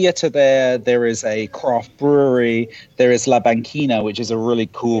there's a theatre there, there is a craft brewery, there is La Banquina, which is a really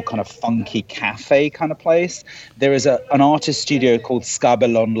cool kind of funky cafe kind of place. There is an artist studio called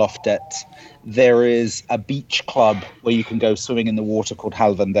Skabelon Loftet. There is a beach club where you can go swimming in the water called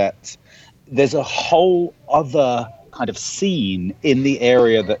Halvandet. There's a whole other kind of scene in the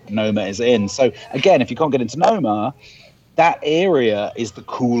area that Noma is in. So again, if you can't get into Noma, that area is the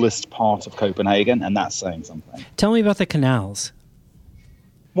coolest part of Copenhagen, and that's saying something. Tell me about the canals.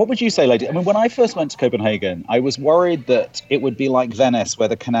 What would you say, lady? I mean, when I first went to Copenhagen, I was worried that it would be like Venice, where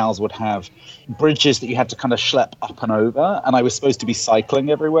the canals would have bridges that you had to kind of schlep up and over, and I was supposed to be cycling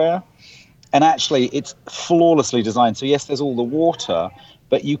everywhere. And actually, it's flawlessly designed. So yes, there's all the water,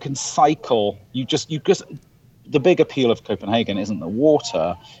 but you can cycle. You just the big appeal of Copenhagen isn't the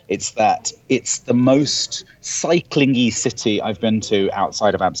water, it's that it's the most cycling-y city I've been to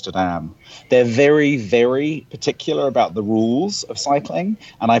outside of Amsterdam. They're very, very particular about the rules of cycling,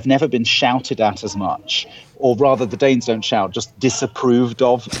 and I've never been shouted at as much. Or rather, the Danes don't shout, just disapproved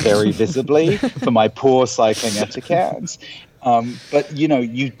of very visibly for my poor cycling etiquette. But,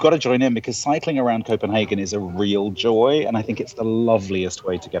 you've got to join in because cycling around Copenhagen is a real joy, and I think it's the loveliest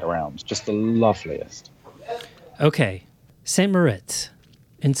way to get around, just the loveliest. Okay, St. Moritz.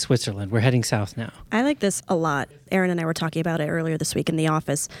 in Switzerland? We're heading south now. I like this a lot. Aaron and I were talking about it earlier this week in the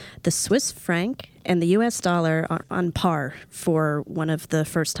office. The Swiss franc and the US dollar are on par for one of the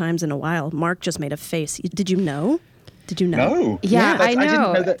first times in a while. Mark just made a face. Did you know? No. Yeah, I know. I didn't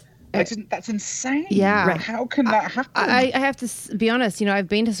know that. That's insane. Yeah. Right. How can that happen? I have to be honest, I've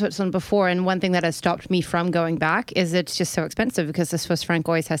been to Switzerland before, and one thing that has stopped me from going back is it's just so expensive because the Swiss franc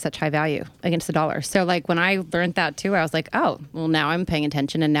always has such high value against the dollar. So like when I learned that too, I was like, oh, well now I'm paying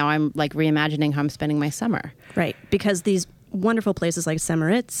attention, and now I'm like reimagining how I'm spending my summer. Right, because these wonderful places like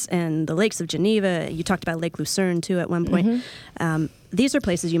St. and the lakes of Geneva, you talked about Lake Lucerne too at one point. These are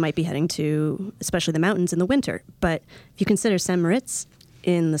places you might be heading to, especially the mountains in the winter. But if you consider St.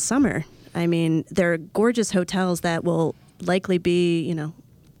 in the summer, I mean, there are gorgeous hotels that will likely be,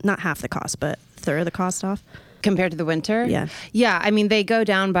 not half the cost, but a third of the cost off. Compared to the winter? Yeah. Yeah, I mean, they go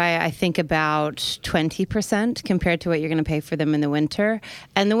down by, I think, about 20% compared to what you're going to pay for them in the winter.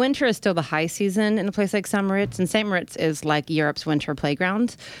 And the winter is still the high season in a place like St. Moritz. And St. Moritz is like Europe's winter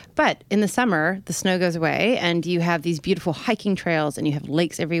playground. But in the summer, the snow goes away and you have these beautiful hiking trails and you have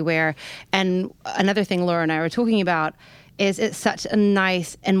lakes everywhere. And another thing Laura and I were talking about is it's such a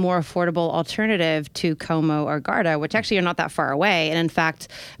nice and more affordable alternative to Como or Garda, which actually are not that far away. And in fact,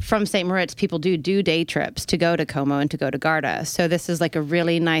 from St. Moritz, people do day trips to go to Como and to go to Garda. So this is like a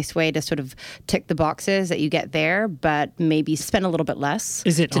really nice way to sort of tick the boxes that you get there, but maybe spend a little bit less.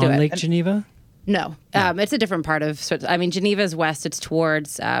 Is it on Lake Geneva? No, it's a different part of Switzerland. I mean, Geneva's west, it's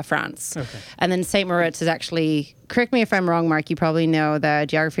towards France. Okay. And then St. Moritz is actually, correct me if I'm wrong, Mark, you probably know the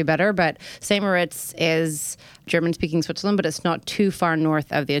geography better, but St. Moritz is German-speaking Switzerland, but it's not too far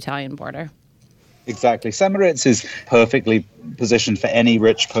north of the Italian border. Exactly. St. Moritz is perfectly positioned for any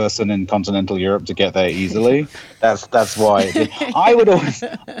rich person in continental Europe to get there easily. That's why. I would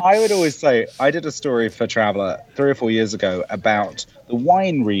always say, I did a story for Traveller 3 or 4 years ago about the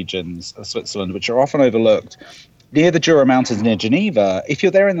wine regions of Switzerland, which are often overlooked. Near the Jura Mountains, near Geneva, if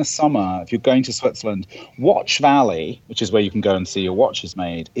you're there in the summer, if you're going to Switzerland, Watch Valley, which is where you can go and see your watches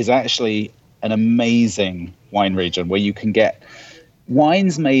made, is actually an amazing wine region where you can get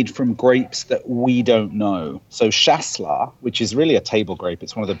wines made from grapes that we don't know. So Chasselas, which is really a table grape,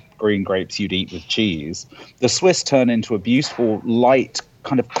 it's one of the green grapes you'd eat with cheese. The Swiss turn into a beautiful, light,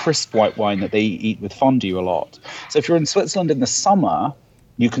 kind of crisp white wine that they eat with fondue a lot. So if you're in Switzerland in the summer,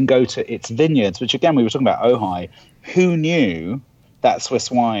 you can go to its vineyards, which again, we were talking about Ojai. Who knew that Swiss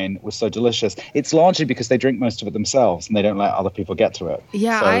wine was so delicious? It's largely because they drink most of it themselves and they don't let other people get to it.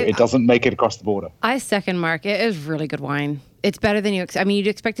 Yeah, so it doesn't make it across the border. I second Mark. It is really good wine. It's better than I mean, you'd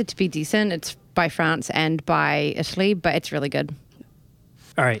expect it to be decent. It's by France and by Italy, but it's really good.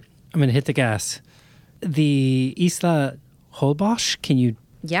 All right, I'm going to hit the gas. The Isla Holbox, can you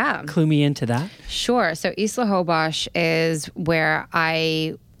clue me into that? Sure. So Isla Holbox is where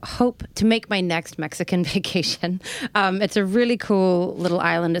I hope to make my next Mexican vacation. It's a really cool little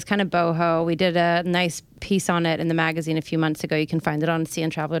island. It's kind of boho. We did a nice piece on it in the magazine a few months ago. You can find it on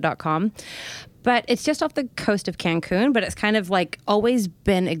cntraveler.com. But it's just off the coast of Cancun, but it's kind of like always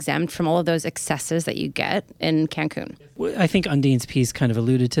been exempt from all of those excesses that you get in Cancun. I think Undine's piece kind of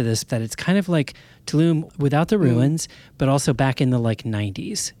alluded to this, that it's kind of like Tulum without the ruins, but also back in the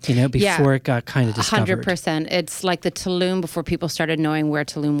 90s, before it got kind of discovered. 100%. It's like the Tulum before people started knowing where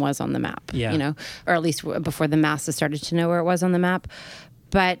Tulum was on the map, or at least before the masses started to know where it was on the map.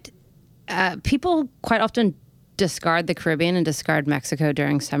 But people quite often discard the Caribbean and discard Mexico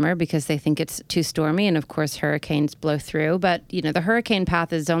during summer because they think it's too stormy, and of course hurricanes blow through, but the hurricane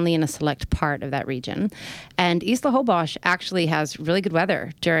path is only in a select part of that region. And Isla Holbox actually has really good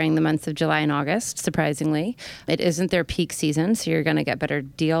weather during the months of July and August, surprisingly. It isn't their peak season, so you're going to get better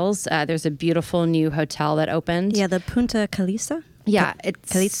deals. There's a beautiful new hotel that opened. Yeah, the Punta Caliza? Yeah,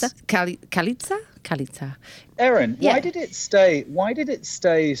 it's Calitza. Erin, why did it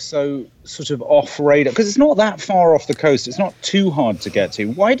stay so sort of off radar? Because it's not that far off the coast. It's not too hard to get to.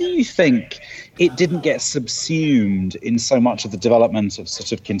 Why do you think it didn't get subsumed in so much of the development of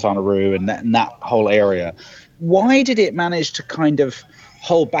sort of Quintana Roo and that whole area? Why did it manage to kind of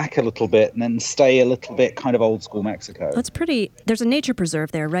hold back a little bit and then stay a little bit kind of old school Mexico? There's a nature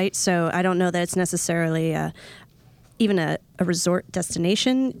preserve there, right? So I don't know that it's necessarily even a resort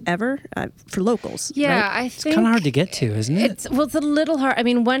destination ever for locals. Yeah, right? I think it's kind of hard to get to, isn't it? It's a little hard. I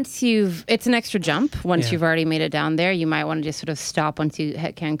mean, it's an extra jump. Once you've already made it down there, you might want to just sort of stop once you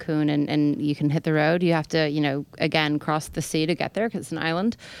hit Cancun and you can hit the road. You have to, again, cross the sea to get there because it's an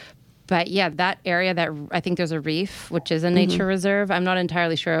island. But yeah, that area that I think there's a reef, which is a nature reserve. I'm not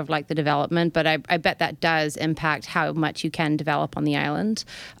entirely sure of like the development, but I bet that does impact how much you can develop on the island,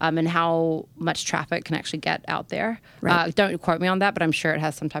 and how much traffic can actually get out there. Right. Don't quote me on that, but I'm sure it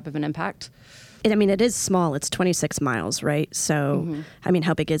has some type of an impact. I mean, it is small. It's 26 miles, right? So, I mean,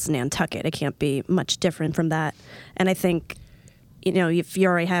 how big is Nantucket? It can't be much different from that. And I think, you know, if you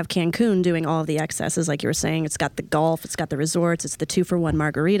already have Cancun doing all of the excesses, like you were saying, it's got the golf, it's got the resorts, it's the 2-for-1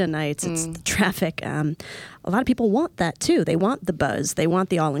 margarita nights, it's the traffic. A lot of people want that too. They want the buzz, they want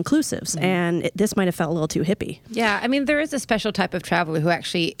the all-inclusives, and this might have felt a little too hippie. Yeah, I mean, there is a special type of traveler who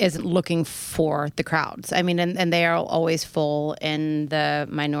actually isn't looking for the crowds. I mean, and they are always full in the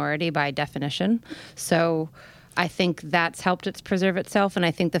minority by definition. So I think that's helped it preserve itself. And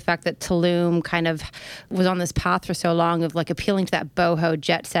I think the fact that Tulum kind of was on this path for so long of like appealing to that boho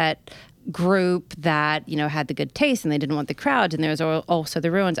jet set group that, you know, had the good taste and they didn't want the crowds, and there was also the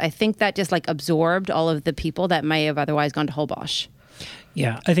ruins. I think that just like absorbed all of the people that may have otherwise gone to Holbox.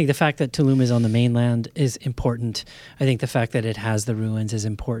 Yeah, I think the fact that Tulum is on the mainland is important. I think the fact that it has the ruins is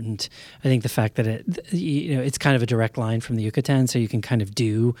important. I think the fact that it's kind of a direct line from the Yucatan, so you can kind of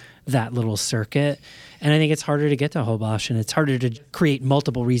do that little circuit. And I think it's harder to get to Holbox, and it's harder to create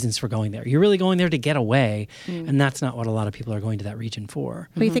multiple reasons for going there. You're really going there to get away, and that's not what a lot of people are going to that region for.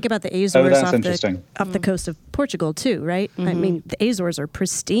 Well, you think about the Azores interesting. off the coast of Portugal too, right? I mean, the Azores are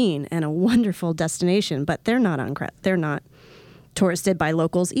pristine and a wonderful destination, but they're not touristed by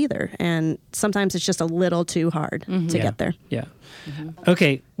locals either. And sometimes it's just a little too hard to get there. Yeah.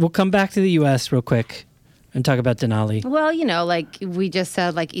 Okay, we'll come back to the U.S. real quick and talk about Denali. Well, you know, like we just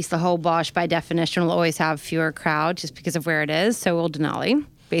said, like Isla Holbox by definition will always have fewer crowd just because of where it is. So will Denali,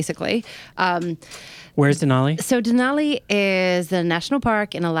 basically. Where's Denali? So Denali is a national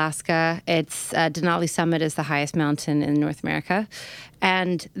park in Alaska. It's Denali Summit is the highest mountain in North America.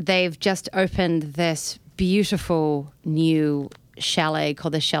 And they've just opened this beautiful new chalet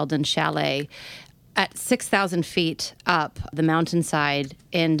called the Sheldon Chalet at 6,000 feet up the mountainside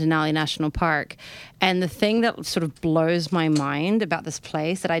in Denali National Park. And the thing that sort of blows my mind about this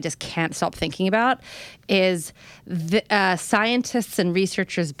place that I just can't stop thinking about is the scientists and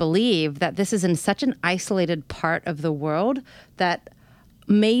researchers believe that this is in such an isolated part of the world that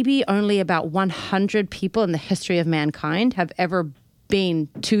maybe only about 100 people in the history of mankind have ever been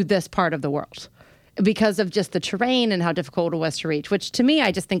to this part of the world, because of just the terrain and how difficult it was to reach, which to me,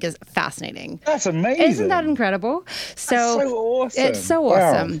 I just think is fascinating. That's amazing. Isn't that incredible? That's so awesome. It's so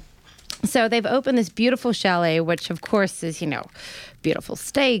awesome. Wow. So they've opened this beautiful chalet, which of course is, you know, beautiful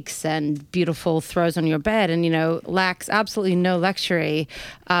steaks and beautiful throws on your bed and, you know, lacks absolutely no luxury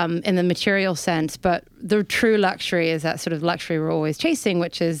in the material sense. But the true luxury is that sort of luxury we're always chasing,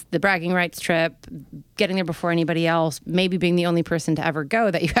 which is the bragging rights trip, getting there before anybody else, maybe being the only person to ever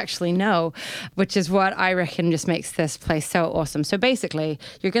go that you actually know, which is what I reckon just makes this place so awesome. So basically,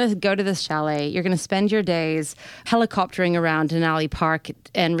 you're going to go to this chalet, you're going to spend your days helicoptering around Denali Park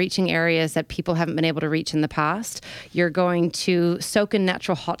and reaching areas that people haven't been able to reach in the past. You're going to soak in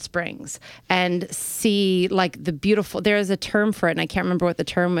natural hot springs and see like the beautiful, there is a term for it and I can't remember what the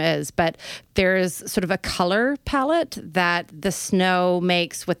term is, but there's sort of a color palette that the snow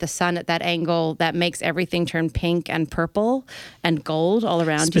makes with the sun at that angle that makes everything turn pink and purple and gold all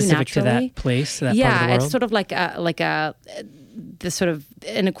around Specific you naturally. To that place, that yeah, part of the world? It's sort of like the sort of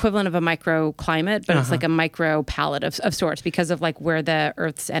an equivalent of a microclimate, but it's like a micro palette of sorts because of like where the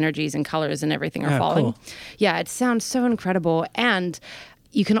Earth's energies and colors and everything are falling. Cool. Yeah, it sounds so incredible. And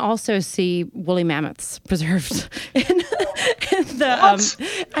you can also see woolly mammoths preserved in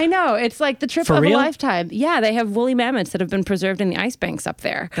the. I know, it's like the trip For of real? a lifetime. Yeah, they have woolly mammoths that have been preserved in the ice banks up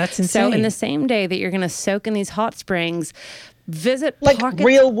there. That's insane. So in the same day that you're going to soak in these hot springs, visit like pockets,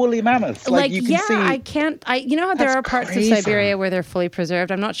 real woolly mammoths. Like you can see. You know how there That's are parts crazy. of Siberia where they're fully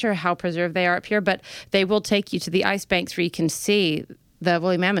preserved. I'm not sure how preserved they are up here, but they will take you to the ice banks where you can see the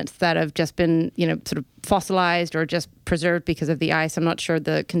woolly mammoths that have just been, you know, sort of fossilized or just preserved because of the ice. I'm not sure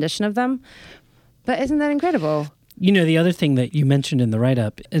the condition of them, but isn't that incredible? You know, the other thing that you mentioned in the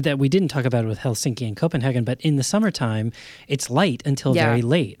write-up that we didn't talk about with Helsinki and Copenhagen, but in the summertime, it's light until very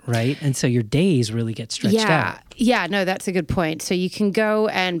late, right? And so your days really get stretched out. Yeah, no, that's a good point. So you can go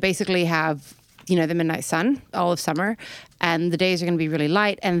and basically have, you know, the midnight sun all of summer, and the days are going to be really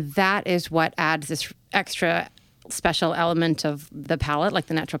light. And that is what adds this extra special element of the palette, like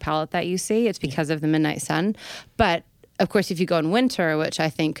the natural palette that you see. It's because of the midnight sun. But of course, if you go in winter, which I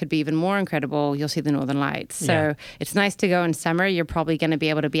think could be even more incredible, you'll see the northern lights. So it's nice to go in summer. You're probably going to be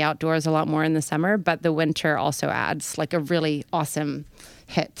able to be outdoors a lot more in the summer, but the winter also adds like a really awesome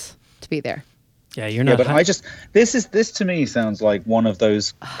hit to be there. Yeah, you're not. Yeah, but this to me sounds like one of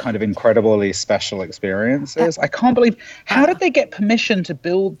those kind of incredibly special experiences. I can't believe, how did they get permission to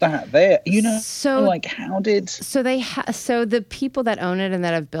build that there? So the people that own it and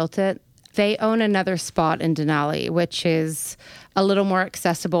that have built it, they own another spot in Denali, which is a little more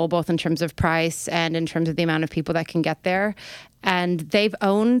accessible, both in terms of price and in terms of the amount of people that can get there. And they've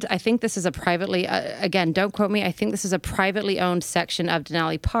owned, I think this is a privately, again, don't quote me, I think this is a privately owned section of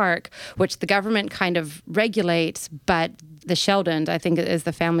Denali Park, which the government kind of regulates, but the Sheldon, I think it is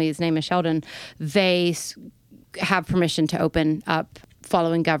the family's name is Sheldon, they have permission to open up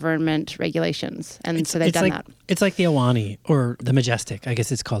following government regulations. And so they've done that. It's like the Ahwahnee or the Majestic, I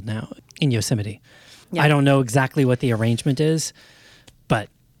guess it's called now, in Yosemite. Yeah. I don't know exactly what the arrangement is, but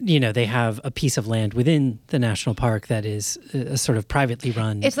they have a piece of land within the national park that is a sort of privately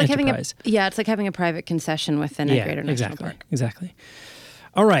run it's like enterprise. It's like having a private concession within a greater national park. Exactly.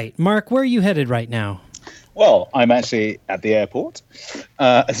 All right, Mark, where are you headed right now? Well, I'm actually at the airport,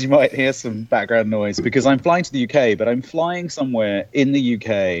 as you might hear some background noise, because I'm flying to the UK, but I'm flying somewhere in the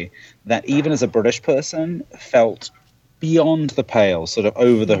UK that even as a British person felt beyond the pale, sort of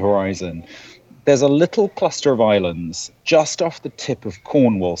over the horizon. There's a little cluster of islands just off the tip of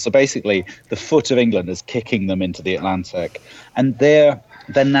Cornwall. So basically, the foot of England is kicking them into the Atlantic. And they're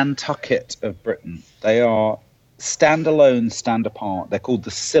the Nantucket of Britain. They are standalone, stand apart. They're called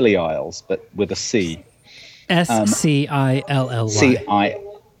the Scilly Isles, but with a C. Scilly. C-I.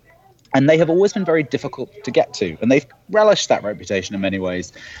 And they have always been very difficult to get to. And they've relished that reputation in many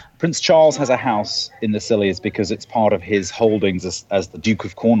ways. Prince Charles has a house in the Scillies because it's part of his holdings as the Duke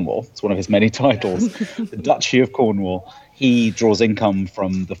of Cornwall. It's one of his many titles. The Duchy of Cornwall. He draws income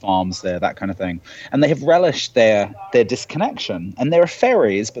from the farms there, that kind of thing. And they have relished their disconnection. And there are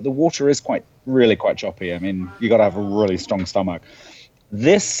ferries, but the water is really quite choppy. I mean, you got to have a really strong stomach.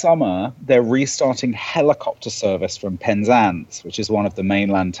 This summer, they're restarting helicopter service from Penzance, which is one of the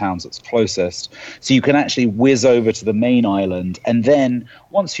mainland towns that's closest. So you can actually whiz over to the main island. And then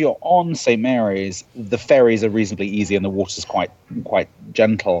once you're on St. Mary's, the ferries are reasonably easy and the water's quite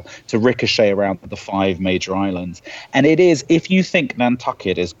gentle to ricochet around the 5 major islands. And it is, if you think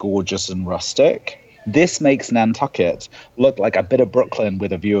Nantucket is gorgeous and rustic, this makes Nantucket look like a bit of Brooklyn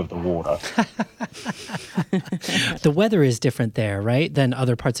with a view of the water. The weather is different there, right, than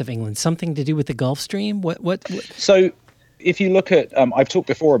other parts of England. Something to do with the Gulf Stream? What? So if you look at, I've talked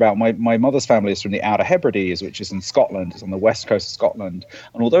before about my mother's family is from the Outer Hebrides, which is in Scotland. It's on the west coast of Scotland.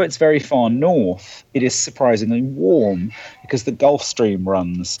 And although it's very far north, it is surprisingly warm because the Gulf Stream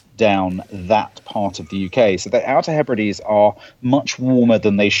runs down that part of the UK. So the Outer Hebrides are much warmer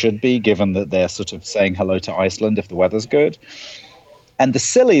than they should be, given that they're sort of saying hello to Iceland if the weather's good. And the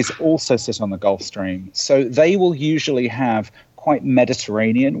Scillies also sit on the Gulf Stream. So they will usually have quite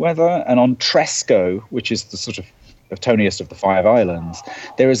Mediterranean weather. And on Tresco, which is the sort of toniest of the 5 islands,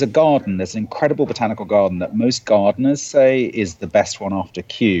 there is a garden. There's an incredible botanical garden that most gardeners say is the best one after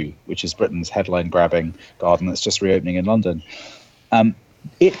Kew, which is Britain's headline-grabbing garden that's just reopening in London.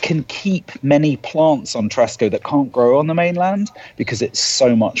 It can keep many plants on Tresco that can't grow on the mainland because it's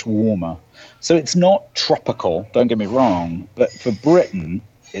so much warmer. So it's not tropical, don't get me wrong, but for Britain,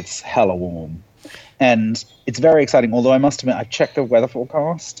 it's hella warm. And it's very exciting, although I must admit, I've checked the weather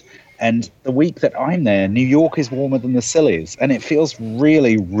forecast, and the week that I'm there, New York is warmer than the Scillies, and it feels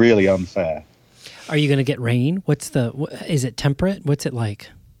really, really unfair. Are you going to get rain? Is it temperate? What's it like?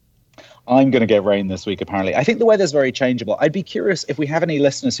 I'm going to get rain this week, apparently. I think the weather's very changeable. I'd be curious if we have any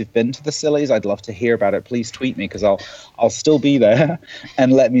listeners who've been to the Scillies. I'd love to hear about it. Please tweet me because I'll still be there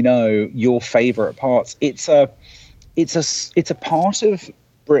and let me know your favorite parts. It's a part of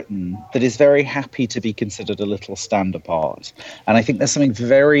Britain that is very happy to be considered a little stand apart. And I think there's something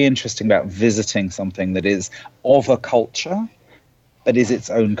very interesting about visiting something that is of a culture, but is its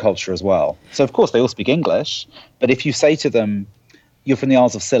own culture as well. So, of course, they all speak English, but if you say to them, you're from the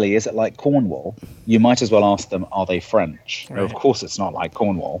Isles of Scilly, is it like Cornwall? You might as well ask them, are they French? Right. No, of course it's not like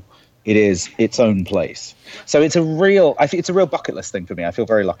Cornwall. It is its own place. So I think it's a real bucket list thing for me. I feel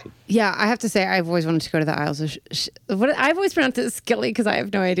very lucky. Yeah, I have to say, I've always wanted to go to the Isles of... I've always pronounced it Skilly because I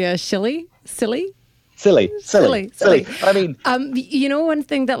have no idea. Silly. I mean... you know, one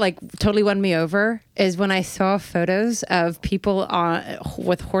thing that totally won me over is when I saw photos of people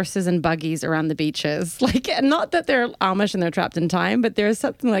with horses and buggies around the beaches. Not that they're Amish and they're trapped in time, but there's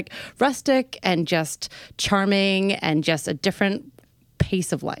something rustic and just charming and just a different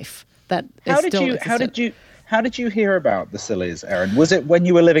pace of life. How did you hear about the Scillies, Erin? Was it when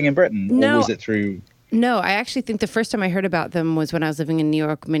you were living in Britain, or was it through? No, I actually think the first time I heard about them was when I was living in New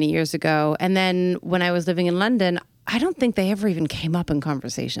York many years ago, and then when I was living in London, I don't think they ever even came up in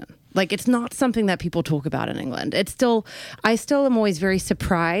conversation. Like, it's not something that people talk about in England. I still am always very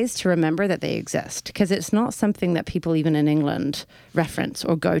surprised to remember that they exist, because it's not something that people even in England reference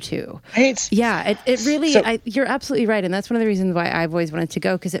or go to. It really, you're absolutely right. And that's one of the reasons why I've always wanted to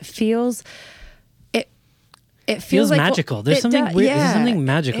go, because it feels feels like magical. There's something weird. Yeah, there's something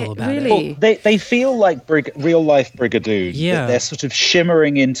magical about it. Well, they feel like real life Brigadoons. Yeah. They're sort of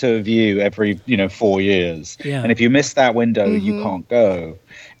shimmering into view every 4 years. Yeah. And if you miss that window, you can't go.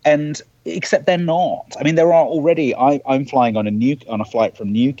 And except they're not. I mean, there are already. I'm flying on a flight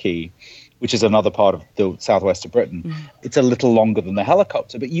from Newquay, which is another part of the southwest of Britain. It's a little longer than the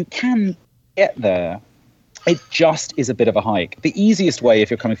helicopter, but you can get there. It just is a bit of a hike. The easiest way, if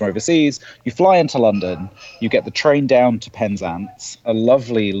you're coming from overseas, you fly into London, you get the train down to Penzance, a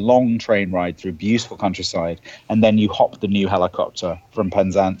lovely long train ride through beautiful countryside, and then you hop the new helicopter from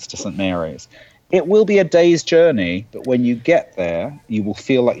Penzance to St Mary's. It will be a day's journey, but when you get there, you will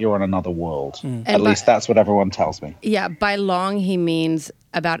feel like you're on another world. At least that's what everyone tells me. Yeah, by long, he means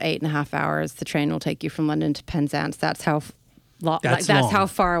about 8.5 hours. The train will take you from London to Penzance. That's how that's how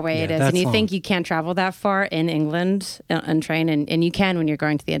far away it is. And you think you can't travel that far in England on train, and you can when you're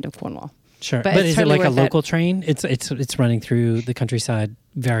going to the end of Cornwall. Sure. But is totally it like a local train? It's running through the countryside,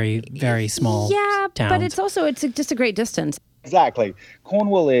 very, very small towns. But it's just a great distance. Exactly.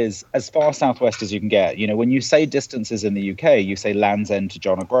 Cornwall is as far southwest as you can get. When you say distances in the UK, you say Land's End to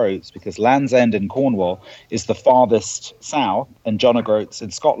John O'Groats, because Land's End in Cornwall is the farthest south, and John O'Groats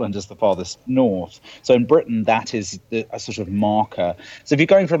in Scotland is the farthest north. So in Britain, that is a sort of marker. So if you're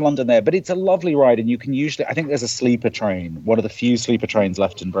going from London there, but it's a lovely ride, and you can usually, I think there's a sleeper train, one of the few sleeper trains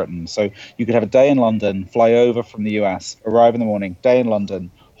left in Britain. So you could have a day in London, fly over from the US, arrive in the morning, day in London,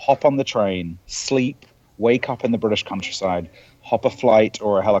 hop on the train, sleep, wake up in the British countryside, hop a flight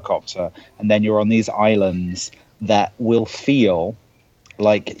or a helicopter, and then you're on these islands that will feel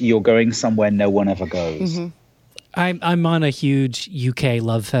like you're going somewhere no one ever goes. I'm on a huge UK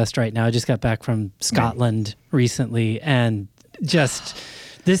love fest right now. I just got back from Scotland recently, and just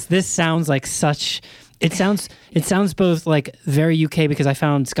this sounds like such. It sounds both like very UK, because I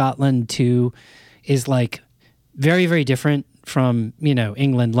found Scotland too is like very, very different from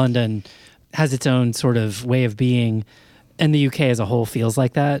England. London has its own sort of way of being, and the UK as a whole feels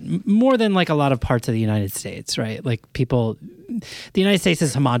like that more than like a lot of parts of the United States, right? Like the United States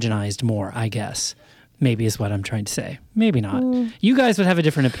is homogenized more, I guess. Maybe is what I'm trying to say. Maybe not. You guys would have a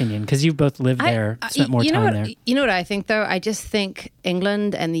different opinion because you both lived there, spent more time there. You know what I think, though? I just think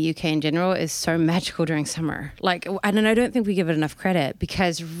England and the UK in general is so magical during summer. Like, I don't think we give it enough credit,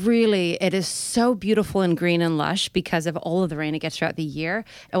 because really it is so beautiful and green and lush because of all of the rain it gets throughout the year.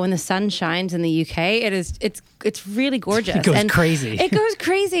 And when the sun shines in the UK, it's really gorgeous. It goes crazy. It goes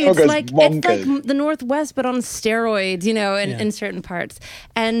crazy. It's like the Northwest, but on steroids, in certain parts.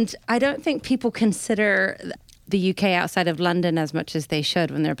 And I don't think people consider the UK outside of London as much as they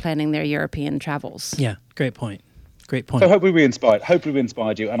should when they're planning their European travels. Yeah, great point. So hopefully we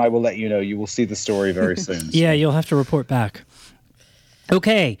inspired you, and I will let you know. You will see the story very soon. Yeah, you'll have to report back.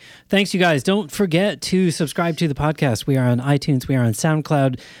 Okay, thanks, you guys. Don't forget to subscribe to the podcast. We are on iTunes. We are on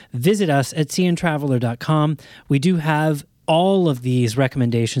SoundCloud. Visit us at cntraveler.com. We do have all of these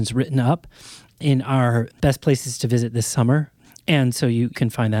recommendations written up in our best places to visit this summer, and so you can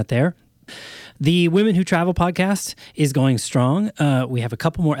find that there. The Women Who Travel podcast is going strong. We have a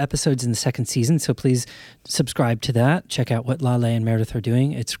couple more episodes in the second season, so please subscribe to that. Check out what Lale and Meredith are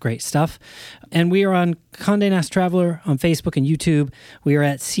doing. It's great stuff. And we are on Condé Nast Traveler on Facebook and YouTube. We are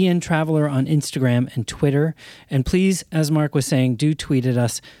at CN Traveler on Instagram and Twitter. And please, as Mark was saying, do tweet at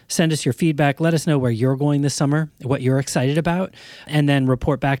us. Send us your feedback. Let us know where you're going this summer, what you're excited about, and then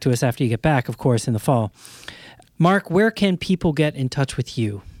report back to us after you get back, of course, in the fall. Mark, where can people get in touch with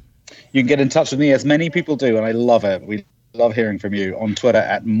you? You can get in touch with me, as many people do, and I love it. We love hearing from you on Twitter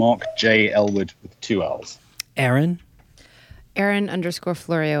at Mark J. Elwood with 2 L's. Aaron?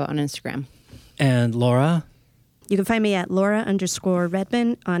 Aaron_Florio on Instagram. And Laura? You can find me at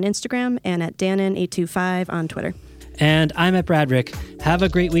Laura_Redman on Instagram and at Dannon825 on Twitter. And I'm at Bradrick. Have a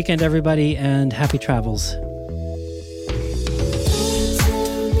great weekend, everybody, and happy travels.